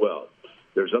very well.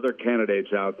 There's other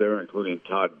candidates out there, including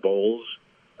Todd Bowles,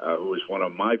 who is one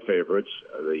of my favorites,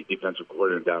 the defensive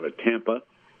coordinator down at Tampa.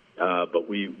 But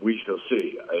we shall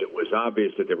see. It was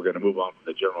obvious that they were going to move on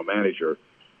from the general manager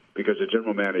because the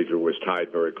general manager was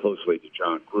tied very closely to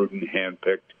John Gruden,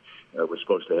 handpicked, was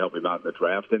supposed to help him out in the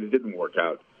draft, and it didn't work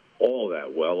out all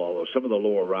that well, although some of the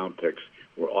lower round picks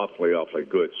were awfully, awfully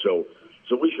good. So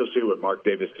we shall see what Mark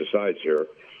Davis decides here.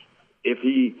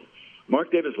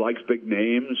 Mark Davis likes big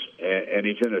names, and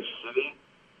he's in a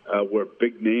city where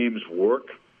big names work,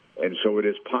 and so it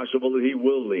is possible that he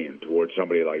will lean towards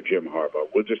somebody like Jim Harbaugh.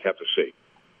 We'll just have to see.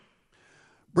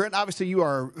 Brent, obviously you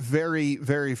are very,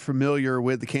 very familiar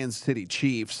with the Kansas City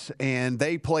Chiefs, and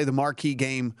they play the marquee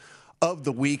game of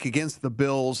the week against the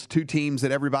Bills, two teams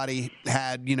that everybody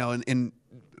had, in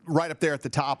right up there at the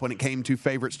top when it came to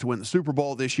favorites to win the Super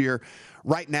Bowl this year.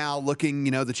 Right now, looking,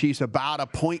 the Chiefs about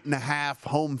 1.5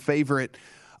 home favorite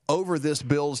over this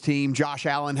Bills team. Josh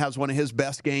Allen has one of his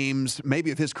best games,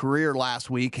 maybe of his career last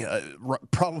week.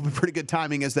 Probably pretty good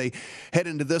timing as they head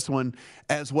into this one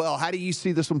as well. How do you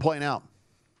see this one playing out?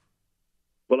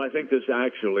 Well, I think this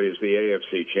actually is the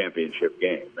AFC Championship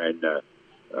game. And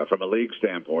from a league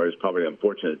standpoint, it's probably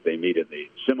unfortunate they meet in the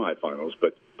semifinals,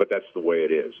 but that's the way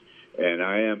it is. And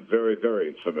I am very,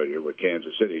 very familiar with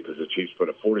Kansas City because the Chiefs put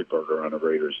a 40-burger on the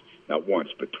Raiders not once,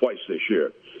 but twice this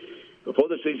year. Before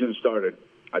the season started,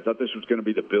 I thought this was going to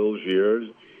be the Bills' years.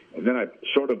 And then I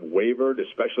sort of wavered,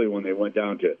 especially when they went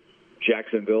down to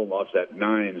Jacksonville, lost that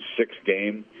 9-6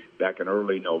 game back in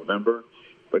early November.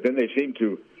 But then they seemed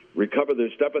to recover their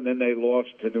step, and then they lost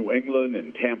to New England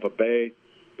and Tampa Bay.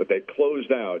 But they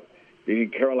closed out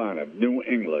beating Carolina, New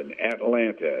England,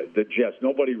 Atlanta, the Jets.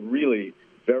 Nobody really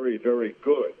very, very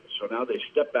good. So now they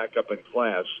step back up in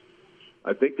class.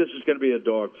 I think this is going to be a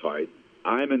dogfight.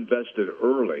 I'm invested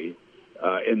early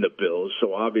in the Bills,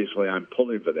 so obviously I'm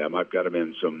pulling for them. I've got them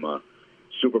in some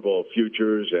Super Bowl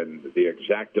futures and the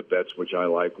exacta bets, which I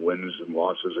like, wins and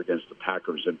losses against the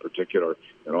Packers in particular,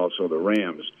 and also the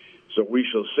Rams. So we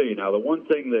shall see. Now, the one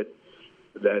thing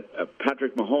that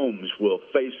Patrick Mahomes will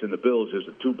face in the Bills is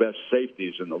the two best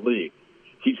safeties in the league.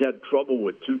 He's had trouble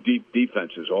with two deep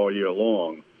defenses all year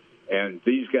long, and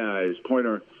these guys,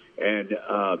 Pointer and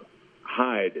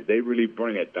Hyde, they really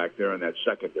bring it back there in that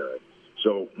secondary.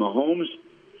 So Mahomes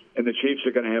and the Chiefs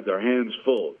are going to have their hands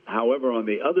full. However, on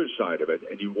the other side of it,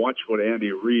 and you watch what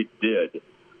Andy Reid did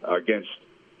against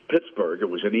Pittsburgh, it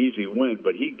was an easy win,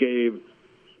 but he gave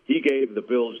the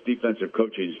Bills' defensive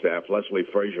coaching staff, Leslie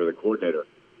Frazier, the coordinator,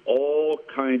 all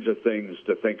kinds of things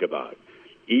to think about,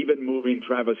 even moving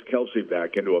Travis Kelce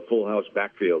back into a full-house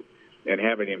backfield and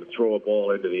having him throw a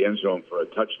ball into the end zone for a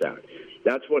touchdown.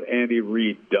 That's what Andy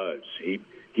Reid does.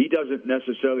 He doesn't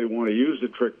necessarily want to use the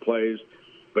trick plays,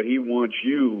 but he wants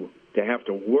you to have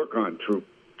to work on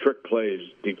trick plays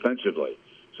defensively.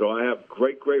 So I have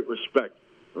great respect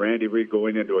for Andy Reid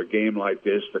going into a game like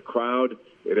this. The crowd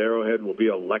at Arrowhead will be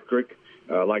electric.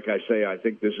 Like I say, I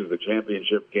think this is the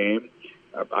championship game.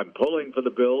 I'm pulling for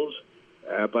the Bills,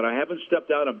 but I haven't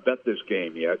stepped out and bet this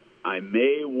game yet. I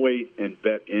may wait and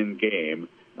bet in game.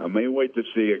 I may wait to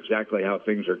see exactly how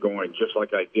things are going, just like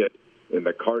I did in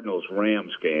the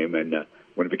Cardinals-Rams game. And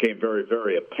when it became very,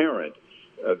 very apparent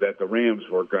that the Rams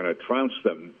were going to trounce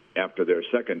them after their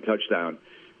second touchdown,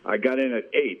 I got in at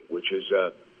 8, which is,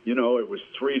 it was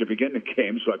 3 to begin the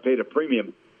game, so I paid a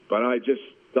premium. But I just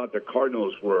thought the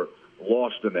Cardinals were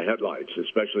lost in the headlights,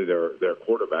 especially their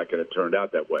quarterback, and it turned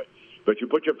out that way. But you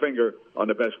put your finger on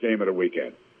the best game of the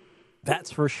weekend.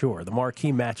 That's for sure. The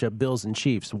marquee matchup, Bills and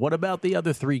Chiefs. What about the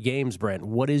other 3 games, Brent?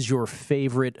 What is your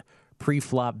favorite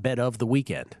pre-flop bet of the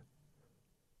weekend?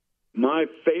 My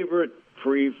favorite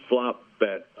pre-flop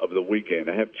bet of the weekend,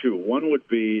 I have 2. One would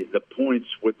be the points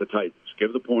with the Titans.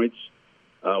 Give the points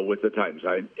with the Titans.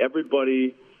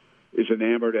 Everybody is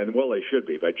enamored, and well, they should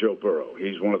be, by Joe Burrow.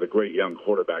 He's one of the great young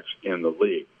quarterbacks in the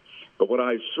league. But what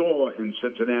I saw in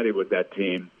Cincinnati with that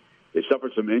team, they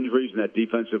suffered some injuries in that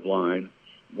defensive line.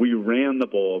 We ran the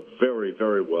ball very,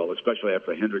 very well, especially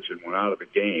after Hendrickson went out of the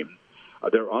game.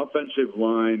 Their offensive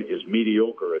line is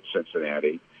mediocre at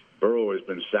Cincinnati. Burrow has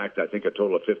been sacked, I think, a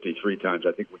total of 53 times.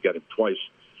 I think we got him twice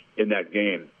in that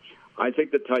game. I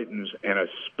think the Titans, and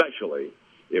especially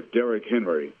if Derrick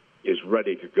Henry is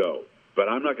ready to go. But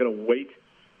I'm not going to wait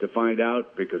to find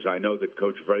out because I know that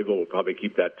Coach Vrabel will probably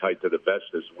keep that tight to the vest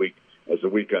this week as the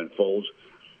week unfolds.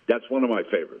 That's one of my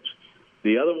favorites.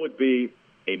 The other would be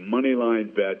a money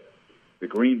line bet, the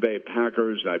Green Bay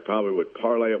Packers, and I probably would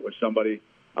parlay it with somebody.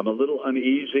 I'm a little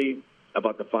uneasy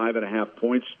about the 5.5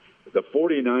 points. The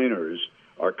 49ers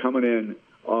are coming in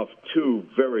off 2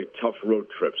 very tough road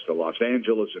trips to Los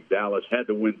Angeles and Dallas. Had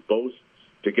to win both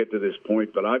to get to this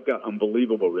point, but I've got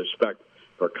unbelievable respect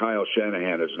for Kyle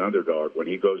Shanahan as an underdog when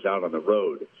he goes out on the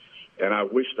road. And I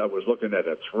wished I was looking at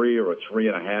a 3 or a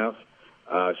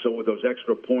 3.5. So with those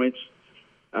extra points,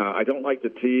 I don't like the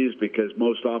tease because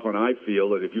most often I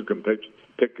feel that if you can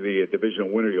pick the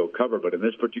division winner, you'll cover. But in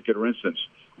this particular instance,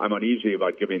 I'm uneasy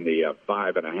about giving the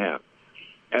 5.5.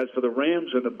 As for the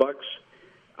Rams and the Bucks,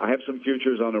 I have some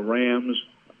futures on the Rams,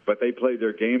 but they played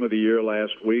their game of the year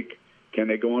last week. Can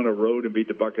they go on a road and beat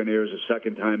the Buccaneers a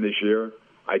second time this year?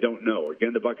 I don't know.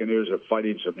 Again, the Buccaneers are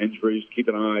fighting some injuries. Keep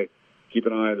an eye.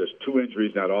 There's 2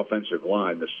 injuries in that offensive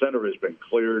line. The center has been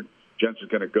cleared. Jensen's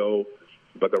going to go.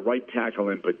 But the right tackle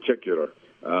in particular,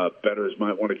 bettors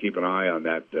might want to keep an eye on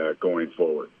that going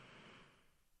forward.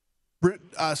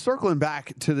 Circling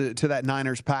back to that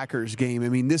Niners-Packers game, I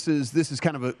mean, this is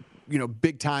kind of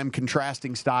big time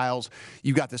contrasting styles.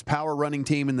 You've got this power running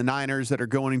team in the Niners that are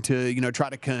going to, try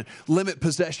to limit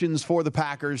possessions for the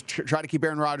Packers, try to keep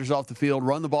Aaron Rodgers off the field,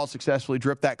 run the ball successfully,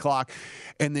 drip that clock,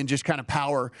 and then just kind of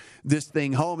power this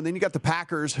thing home. And then you got the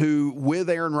Packers who, with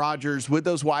Aaron Rodgers, with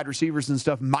those wide receivers and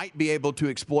stuff, might be able to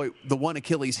exploit the one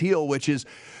Achilles heel, which is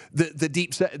the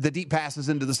deep passes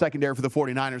into the secondary for the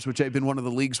 49ers, which they've been one of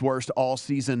the league's worst all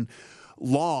season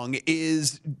long.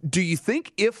 Do you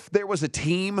think if there was a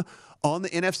team on the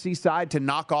NFC side to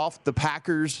knock off the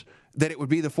Packers, that it would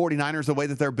be the 49ers the way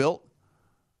that they're built?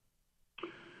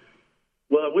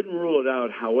 Well, I wouldn't rule it out.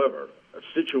 However,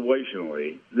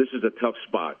 situationally, this is a tough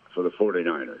spot for the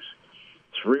 49ers.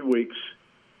 3 weeks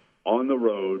on the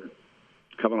road,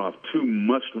 coming off 2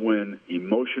 must-win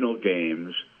emotional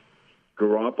games.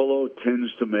 Garoppolo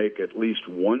tends to make at least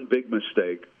one big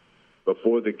mistake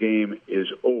before the game is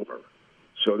over.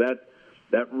 So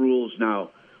that rules.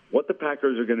 Now, what the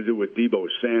Packers are going to do with Deebo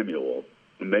Samuel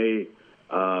may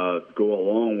go a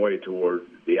long way toward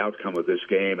the outcome of this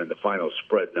game and the final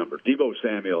spread number. Deebo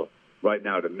Samuel, right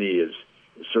now, to me, is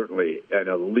certainly an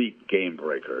elite game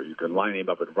breaker. You can line him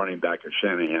up at running back, as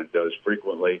Shanahan does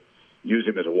frequently, use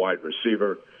him as a wide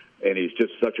receiver, and he's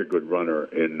just such a good runner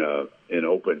in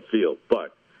open field.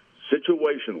 But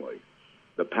situationally,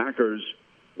 the Packers,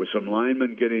 with some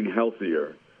linemen getting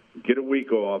healthier, get a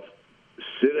week off,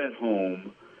 sit at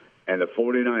home, and the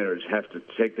 49ers have to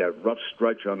take that rough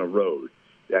stretch on the road.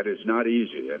 That is not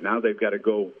easy. And now they've got to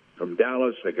go from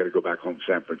Dallas. They've got to go back home to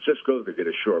San Francisco. They get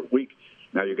a short week.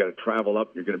 Now you've got to travel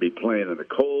up. You're going to be playing in the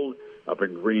cold up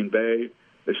in Green Bay.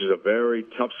 This is a very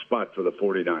tough spot for the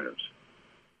 49ers.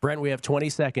 Brent, we have 20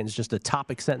 seconds. Just a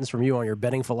topic sentence from you on your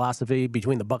betting philosophy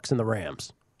between the Bucs and the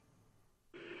Rams.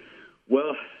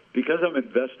 Well, because I'm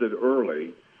invested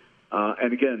early,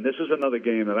 and again, this is another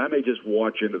game that I may just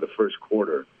watch into the first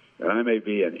quarter, and I may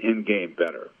be an in-game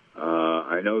bettor.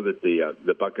 I know that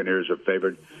the Buccaneers are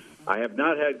favored. I have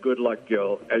not had good luck,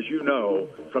 Gil, as you know,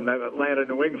 from that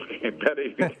Atlanta-New England game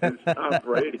betting against Tom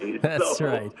Brady. That's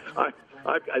right.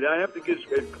 I have to get,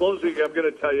 in closing, I'm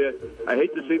going to tell you, I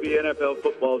hate to see the NFL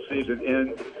football season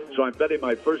end, so I'm betting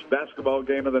my first basketball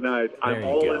game of the night. I'm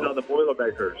all in on the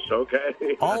Boilermakers, okay?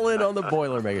 All in on the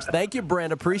Boilermakers. Thank you,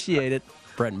 Brent. Appreciate it.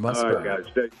 Brent Musburger. All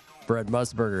right, guys. Brent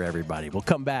Musburger, everybody. We'll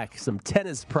come back. Some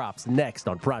tennis props next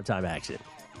on Primetime Action.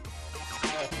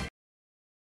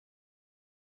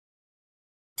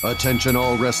 Attention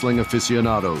all wrestling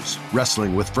aficionados.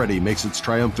 Wrestling with Freddie makes its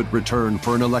triumphant return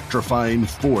for an electrifying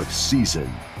 4th season.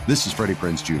 This is Freddie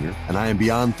Prinze Jr., and I am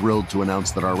beyond thrilled to announce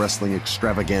that our wrestling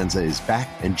extravaganza is back,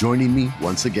 and joining me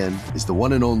once again is the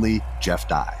one and only Jeff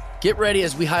Dye. Get ready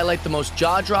as we highlight the most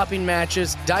jaw-dropping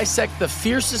matches, dissect the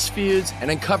fiercest feuds, and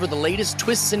uncover the latest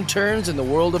twists and turns in the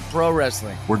world of pro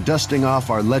wrestling. We're dusting off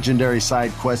our legendary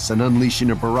side quests and unleashing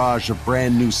a barrage of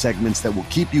brand new segments that will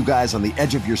keep you guys on the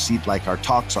edge of your seat like our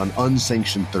talks on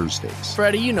Unsanctioned Thursdays.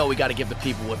 Freddie, you know we got to give the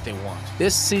people what they want.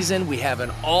 This season, we have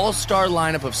an all-star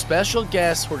lineup of special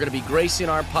guests who are going to be gracing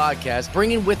our podcast,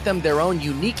 bringing with them their own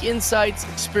unique insights,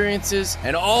 experiences,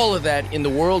 and all of that in the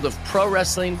world of pro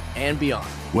wrestling and beyond.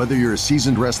 Whether you're a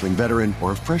seasoned wrestling veteran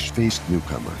or a fresh-faced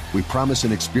newcomer, we promise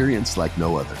an experience like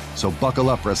no other. So buckle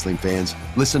up, wrestling fans.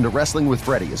 Listen to Wrestling with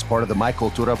Freddie as part of the My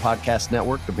Cultura Podcast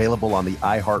Network, available on the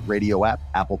iHeartRadio app,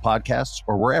 Apple Podcasts,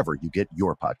 or wherever you get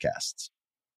your podcasts.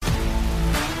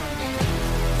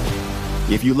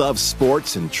 If you love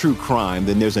sports and true crime,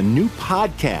 then there's a new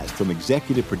podcast from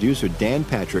executive producer Dan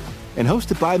Patrick and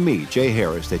hosted by me, Jay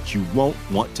Harris, that you won't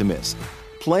want to miss.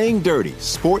 Playing Dirty: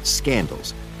 Sports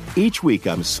Scandals. Each week,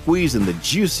 I'm squeezing the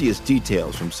juiciest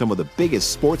details from some of the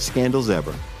biggest sports scandals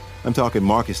ever. I'm talking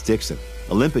Marcus Dixon,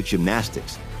 Olympic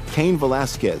gymnastics, Cain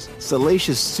Velasquez,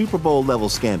 salacious Super Bowl-level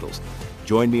scandals.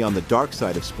 Join me on the dark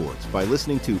side of sports by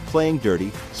listening to Playing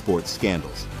Dirty: Sports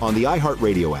Scandals on the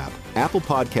iHeartRadio app, Apple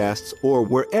Podcasts, or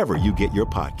wherever you get your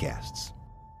podcasts.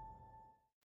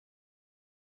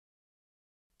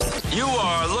 You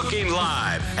are looking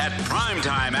live at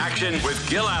Primetime Action with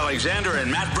Gil Alexander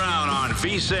and Matt Brown on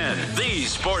VSiN, the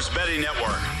Sports Betting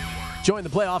Network. Join the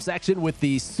playoffs action with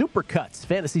the Super Cuts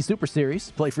Fantasy Super Series.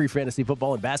 Play free fantasy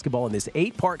football and basketball in this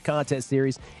 8-part contest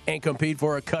series and compete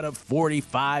for a cut of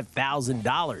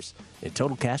 $45,000 in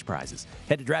total cash prizes.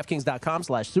 Head to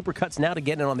DraftKings.com/Supercuts now to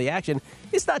get in on the action.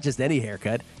 It's not just any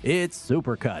haircut, it's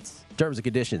Super Cuts. Terms and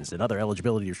conditions and other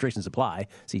eligibility restrictions apply.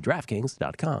 See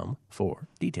DraftKings.com for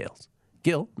details.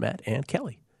 Gil, Matt, and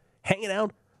Kelly hanging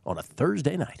out on a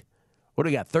Thursday night. What do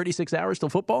we got, 36 hours till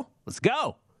football? Let's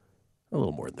go. A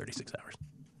little more than 36 hours.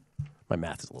 My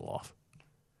math is a little off.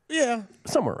 Yeah.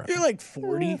 Somewhere around. You're like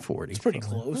 40. 40. It's pretty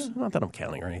close. Not that I'm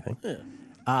counting or anything. Yeah.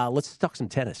 Let's talk some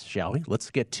tennis, shall we?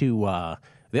 Let's get to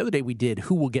the other day we did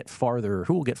who will get farther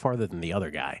than the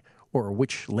other guy, or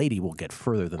which lady will get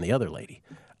further than the other lady.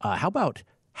 How about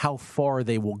how far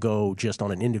they will go just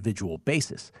on an individual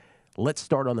basis? Let's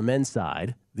start on the men's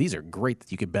side. These are great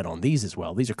that you could bet on these as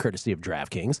well. These are courtesy of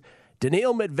DraftKings.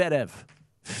 Daniil Medvedev,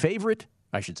 favorite,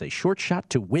 I should say, short shot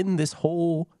to win this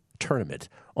whole tournament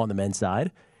on the men's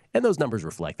side. And those numbers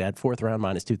reflect that. Fourth round,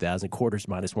 minus 2,000. Quarters,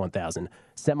 minus 1,000.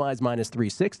 Semis, minus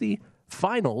 360.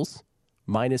 Finals,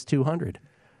 minus 200.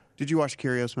 Did you watch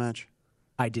Kyrgios match?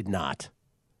 I did not.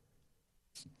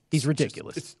 He's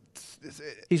ridiculous.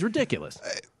 He's ridiculous.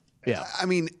 Yeah. I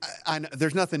mean, I know,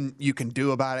 there's nothing you can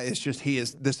do about it. It's just he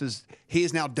is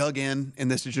now dug in, and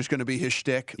this is just going to be his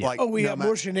shtick. Yeah. Like, we have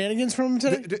more shenanigans from him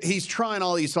today? He's trying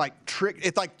all these like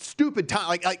it's like stupid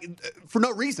time, like for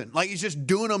no reason. Like he's just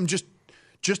doing them just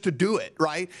to do it,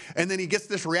 right? And then he gets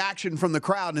this reaction from the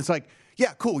crowd, and it's like,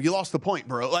 yeah, cool, you lost the point,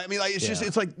 bro. I mean, like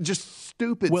it's like just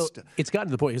stupid stuff. It's gotten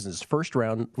to the point because in his first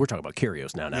round, we're talking about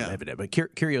Kyrgios now, not Medvedev, but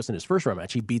Kyrgios in his first round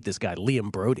match, he beat this guy,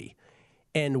 Liam Brody.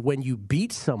 And when you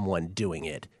beat someone doing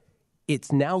it,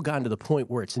 it's now gotten to the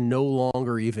point where it's no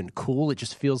longer even cool. It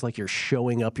just feels like you're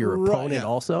showing up your opponent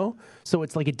also. So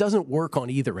it's like it doesn't work on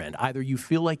either end. Either you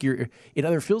feel like it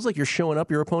either feels like you're showing up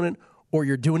your opponent or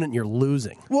you're doing it and you're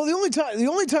losing. Well, the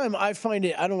only time I find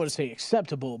it, I don't want to say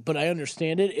acceptable, but I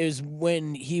understand it, is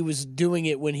when he was doing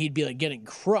it when he'd be like getting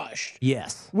crushed.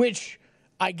 Yes. Which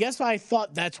I guess I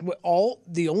thought that's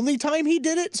the only time he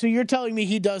did it. So you're telling me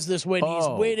he does this when he's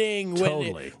winning,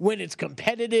 totally. when it's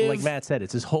competitive. Like Matt said,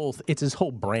 it's his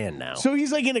whole brand now. So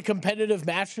he's like in a competitive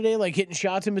match today, like hitting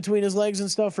shots in between his legs and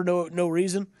stuff for no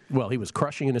reason. Well, he was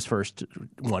crushing in his first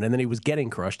one, and then he was getting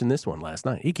crushed in this one last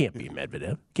night. He can't beat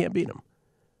Medvedev. Can't beat him.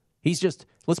 He's just,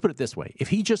 let's put it this way: if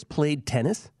he just played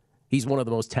tennis, he's one of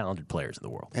the most talented players in the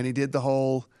world. And he did the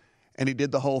whole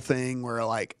thing where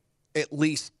like at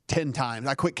least 10 times,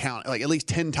 I quit counting, like at least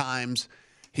 10 times,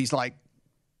 he's like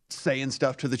saying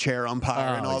stuff to the chair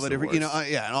umpire and all the different, and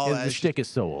all that. The shtick is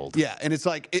so old. Yeah, and it's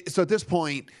like, so at this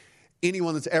point,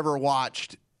 anyone that's ever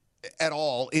watched at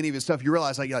all any of his stuff, you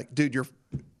realize like dude,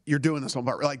 you're doing this on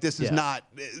purpose. Like this is not.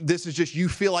 This is just you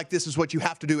feel like this is what you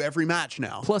have to do every match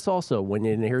now. Plus, also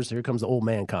here comes the old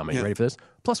man comment. Yeah. Ready for this?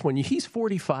 Plus, when he's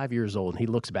 45 years old and he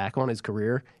looks back on his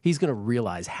career, he's going to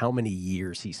realize how many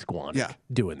years he squandered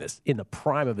doing this in the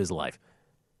prime of his life.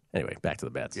 Anyway, back to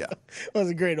the bets. Yeah, that was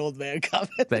a great old man comment.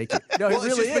 Thank you. No, it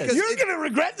really is. You're going to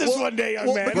regret this one day,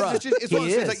 young man. Because it's one of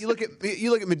those things, like you look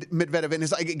at Medvedev, and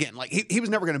it's like again, like he was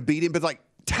never going to beat him, but like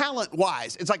talent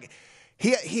wise, it's like.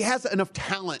 He has enough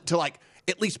talent to like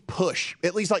at least push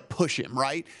him,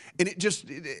 right? And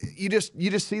you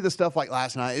just see the stuff like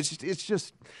last night.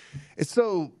 It's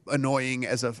so annoying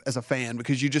as a fan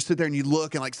because you just sit there and you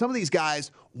look and like some of these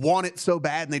guys want it so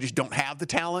bad and they just don't have the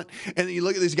talent, and then you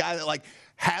look at this guy that like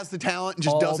has the talent and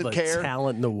just doesn't care. All the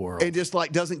talent in the world. And just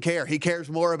like doesn't care. He cares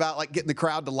more about like getting the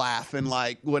crowd to laugh and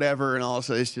like whatever and all.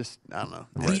 So it's just I don't know.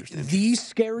 The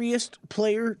scariest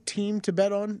player team to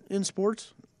bet on in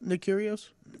sports. Nick Kyrgios?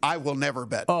 I will never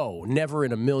bet. Oh, never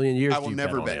in a million years. I will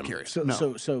never bet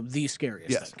Kyrgios. So the scariest.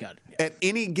 Yes. Got it. At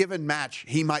any given match,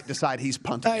 he might decide he's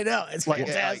punting. I know. It's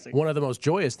fantastic. One of the most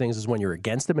joyous things is when you're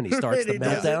against him and he starts the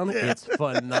meltdown. It's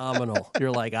phenomenal.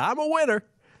 You're like, I'm a winner.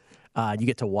 You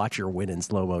get to watch your win in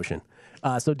slow motion.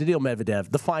 So Daniil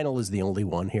Medvedev, the final is the only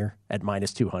one here at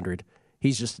minus 200.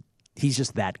 He's just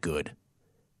that good.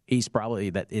 He's probably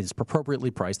that is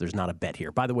appropriately priced. There's not a bet here.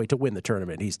 By the way, to win the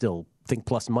tournament, he's still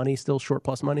plus money, still short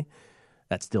plus money.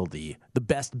 That's still the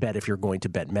best bet if you're going to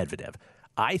bet Medvedev.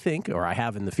 I think, or I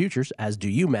have in the futures, as do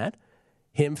you, Matt,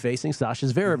 him facing Sasha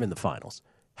Zverev in the finals.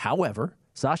 However,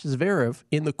 Sasha Zverev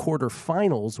in the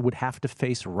quarterfinals would have to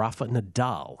face Rafa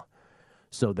Nadal.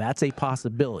 So that's a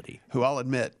possibility. Who I'll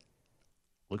admit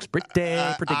looks pretty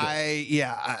good.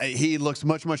 He looks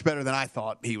much, much better than I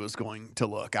thought he was going to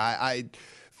look. I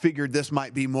figured this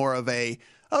might be more of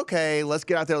okay, let's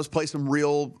get out there, let's play some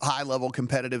real high level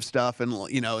competitive stuff, and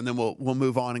and then we'll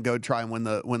move on and go try and win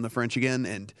the French again.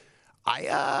 And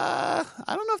I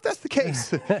don't know if that's the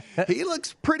case. He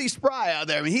looks pretty spry out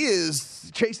there. I mean, he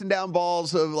is chasing down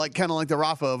balls of kind of like the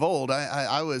Rafa of old.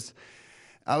 I was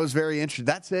very interested.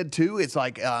 That said, too, it's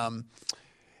like.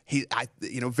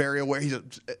 Very aware. He's a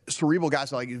cerebral guy,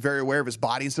 so he's very aware of his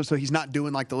body and stuff. So he's not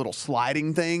doing the little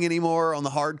sliding thing anymore on the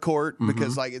hard court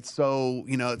because it's so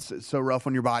it's so rough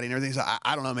on your body and everything. So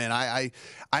I don't know, man.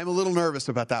 I'm a little nervous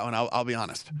about that one. I'll be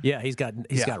honest. Yeah, he's got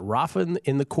Rafa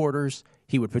in the quarters.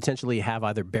 He would potentially have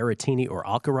either Berrettini or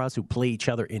Alcaraz, who play each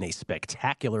other in a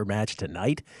spectacular match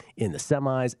tonight in the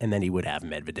semis, and then he would have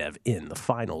Medvedev in the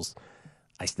finals.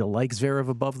 I still like Zverev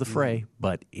above the fray,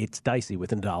 but it's dicey with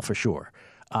Nadal for sure.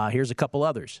 Here's a couple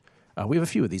others. We have a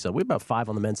few of these. We have about 5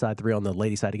 on the men's side, 3 on the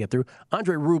ladies' side to get through.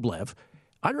 Andrei Rublev,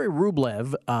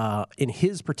 in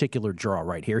his particular draw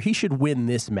right here, he should win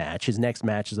this match. His next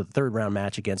match is a third-round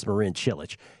match against Marin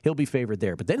Cilic. He'll be favored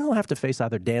there. But then he'll have to face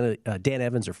either Dan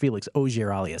Evans or Felix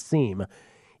Auger-Aliassime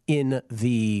in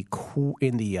the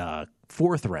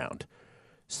fourth round.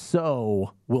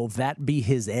 So will that be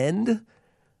his end?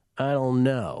 I don't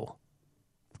know.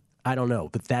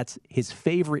 But that's his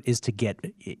favorite is to get.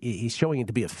 He's showing it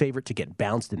to be a favorite to get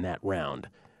bounced in that round.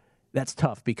 That's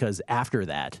tough because after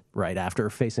that, right after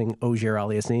facing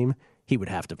Auger-Aliassime, he would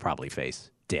have to probably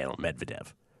face Daniil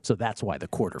Medvedev. So that's why the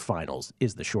quarterfinals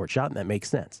is the short shot, and that makes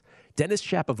sense. Denis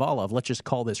Shapovalov, let's just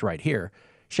call this right here.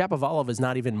 Shapovalov is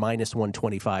not even minus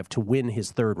 125 to win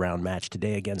his third round match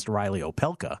today against Riley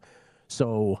Opelka.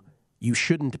 So you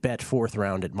shouldn't bet fourth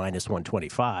round at minus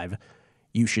 125.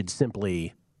 You should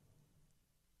simply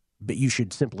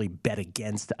bet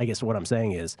against. I guess what I'm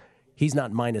saying is he's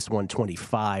not minus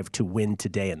 125 to win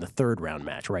today in the third round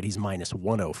match, right? He's minus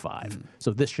 105.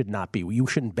 So this should not be. You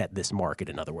shouldn't bet this market,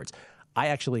 in other words. I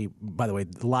actually, by the way,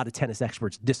 a lot of tennis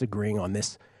experts disagreeing on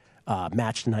this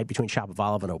match tonight between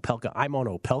Shapovalov and Opelka. I'm on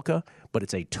Opelka, but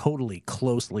it's a totally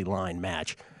closely lined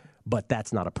match. But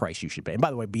that's not a price you should pay. And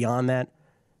by the way, beyond that,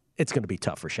 it's going to be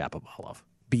tough for Shapovalov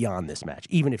beyond this match.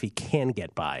 Even if he can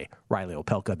get by Riley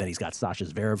Opelka, then he's got Sasha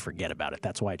Zverev. Forget about it.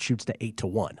 That's why it shoots to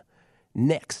 8-1.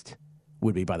 Next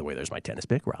would be, by the way, there's my tennis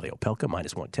pick, Riley Opelka,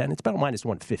 minus 110. It's about minus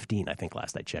 115, I think,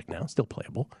 last I checked now. Still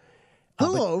playable.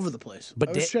 All over the place. But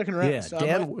I was checking around.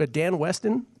 Yeah, Dan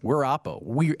Weston, we're Oppo.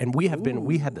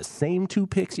 We had the same 2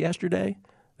 picks yesterday.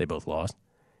 They both lost.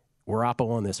 We're Oppo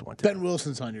on this one today. Ben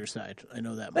Wilson's on your side. I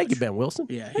know that much. Thank you, Ben Wilson.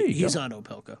 Yeah, he's on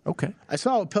Opelka. Okay. I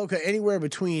saw Opelka anywhere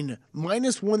between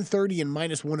minus 130 and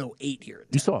minus 108 here.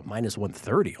 You saw it minus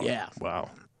 130 on Yeah. it.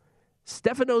 Wow.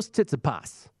 Stefanos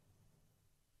Tsitsipas.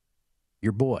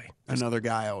 Your boy. Another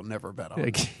guy I'll never bet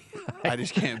on. I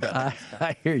just can't bet on.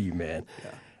 I hear you, man.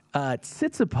 Yeah.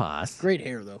 Tsitsipas. Great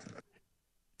hair, though.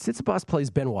 Tsitsipas plays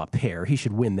Benoit Paire. He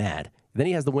should win that. Then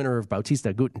he has the winner of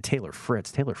Bautista Agut and Taylor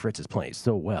Fritz. Taylor Fritz is playing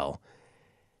so well.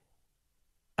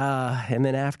 And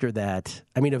then after that,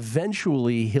 I mean,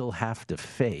 eventually he'll have to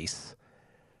face.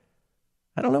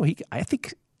 I don't know. I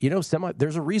think,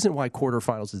 there's a reason why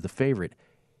quarterfinals is the favorite.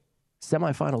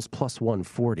 Semifinals plus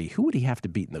 140. Who would he have to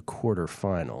beat in the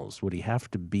quarterfinals? Would he have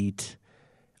to beat?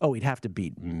 Oh, he'd have to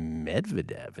beat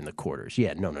Medvedev in the quarters.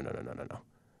 Yeah, no.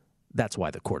 That's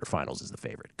why the quarterfinals is the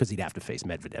favorite, because he'd have to face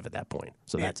Medvedev at that point.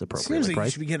 So that's appropriately priced. Seems like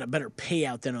you should be getting a better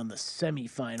payout than on the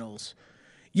semifinals.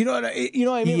 You know what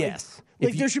I mean? Yes.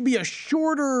 Like there should be a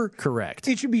shorter. Correct.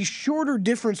 It should be shorter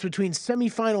difference between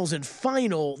semifinals and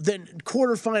final than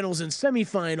quarterfinals and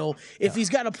semifinal. If he's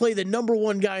got to play the number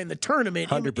one guy in the tournament,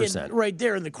 100%, right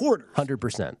there in the quarters.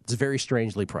 100%. It's very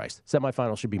strangely priced.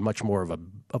 Semifinal should be much more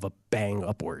of a bang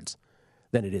upwards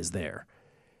than it is there.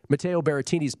 Matteo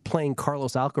Berrettini's playing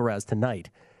Carlos Alcaraz tonight.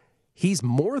 He's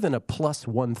more than a plus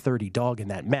 130 dog in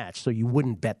that match, so you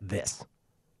wouldn't bet this.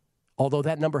 Although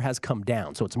that number has come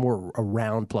down, so it's more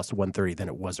around plus 130 than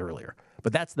it was earlier.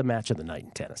 But that's the match of the night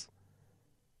in tennis,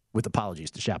 with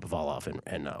apologies to Shapovalov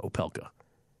and Opelka.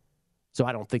 So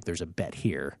I don't think there's a bet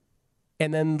here.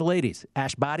 And then the ladies,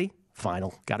 Ash Barty,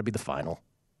 final. Got to be the final.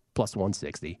 Plus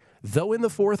 160. Though in the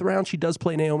fourth round, she does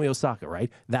play Naomi Osaka,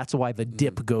 right? That's why the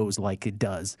dip goes like it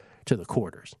does to the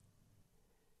quarters.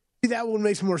 That one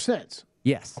makes more sense.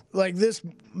 Yes. Like this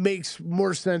makes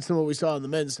more sense than what we saw on the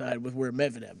men's side with where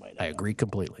Medvedev might have. I agree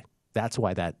completely. That's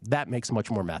why that makes much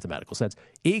more mathematical sense.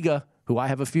 Iga, who I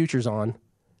have a futures on,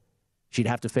 she'd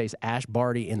have to face Ash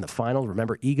Barty in the final.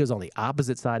 Remember, Iga's on the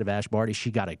opposite side of Ash Barty.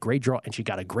 She got a great draw, and she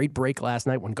got a great break last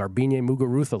night when Garbiñe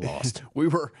Muguruza lost.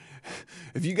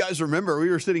 If you guys remember, we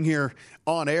were sitting here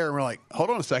on air, and we're like,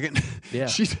 hold on a second. Yeah.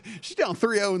 She's down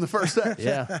 3-0 in the first set.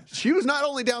 Yeah. She was not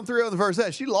only down 3-0 in the first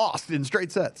set, she lost in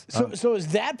straight sets. So is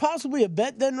that possibly a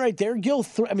bet then right there, Gil?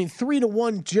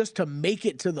 3-1 just to make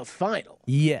it to the final.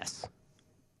 Yes.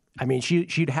 I mean,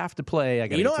 she'd have to play.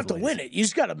 You don't have to win it. You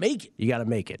just got to make it. You got to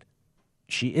make it.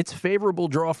 It's a favorable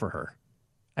draw for her.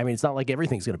 I mean, it's not like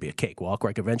everything's going to be a cakewalk.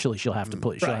 Like eventually she'll have to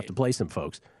play. She'll have to play some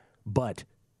folks, but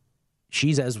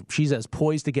she's as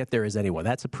poised to get there as anyone.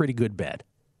 That's a pretty good bet.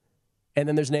 And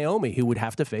then there's Naomi, who would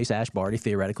have to face Ash Barty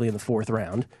theoretically in the fourth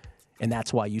round, and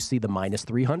that's why you see the minus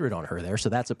 300 on her there. So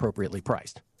that's appropriately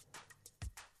priced.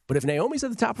 But if Naomi's at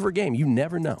the top of her game, you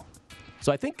never know.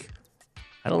 So I don't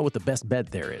know what the best bet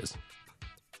there is,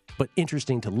 but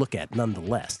interesting to look at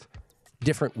nonetheless.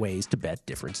 Different ways to bet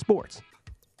different sports.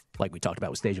 Like we talked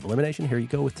about with Stage of Elimination, here you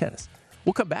go with tennis.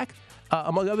 We'll come back.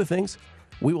 Among other things,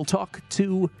 we will talk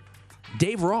to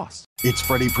Dave Ross. It's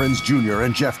Freddie Prinze Jr.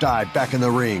 and Jeff Dye back in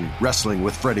the ring. Wrestling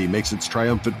with Freddie makes its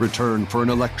triumphant return for an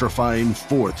electrifying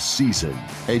 4th season.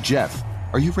 Hey, Jeff,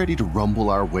 are you ready to rumble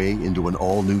our way into an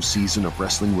all-new season of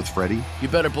Wrestling with Freddie? You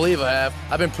better believe I have.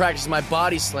 I've been practicing my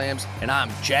body slams, and I'm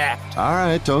jacked. All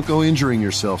right, don't go injuring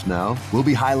yourself now. We'll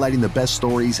be highlighting the best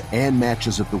stories and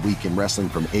matches of the week in wrestling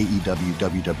from AEW,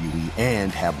 WWE,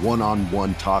 and have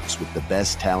one-on-one talks with the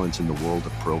best talents in the world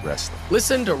of pro wrestling.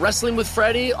 Listen to Wrestling with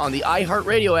Freddie on the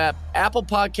iHeartRadio app, Apple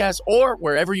Podcasts, or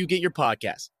wherever you get your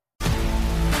podcasts.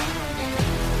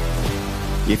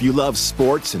 If you love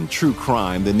sports and true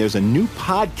crime, then there's a new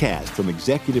podcast from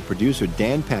executive producer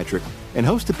Dan Patrick and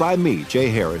hosted by me, Jay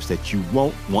Harris, that you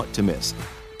won't want to miss.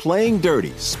 Playing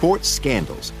Dirty: Sports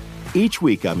Scandals. Each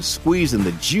week, I'm squeezing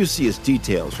the juiciest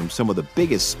details from some of the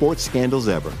biggest sports scandals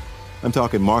ever. I'm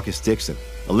talking Marcus Dixon,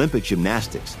 Olympic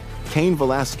gymnastics, Cain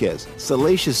Velasquez,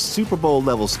 salacious Super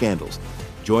Bowl-level scandals.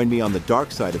 Join me on the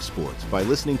dark side of sports by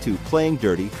listening to Playing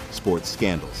Dirty: Sports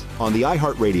Scandals on the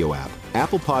iHeartRadio app,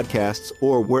 Apple Podcasts,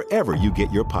 or wherever you get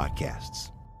your podcasts.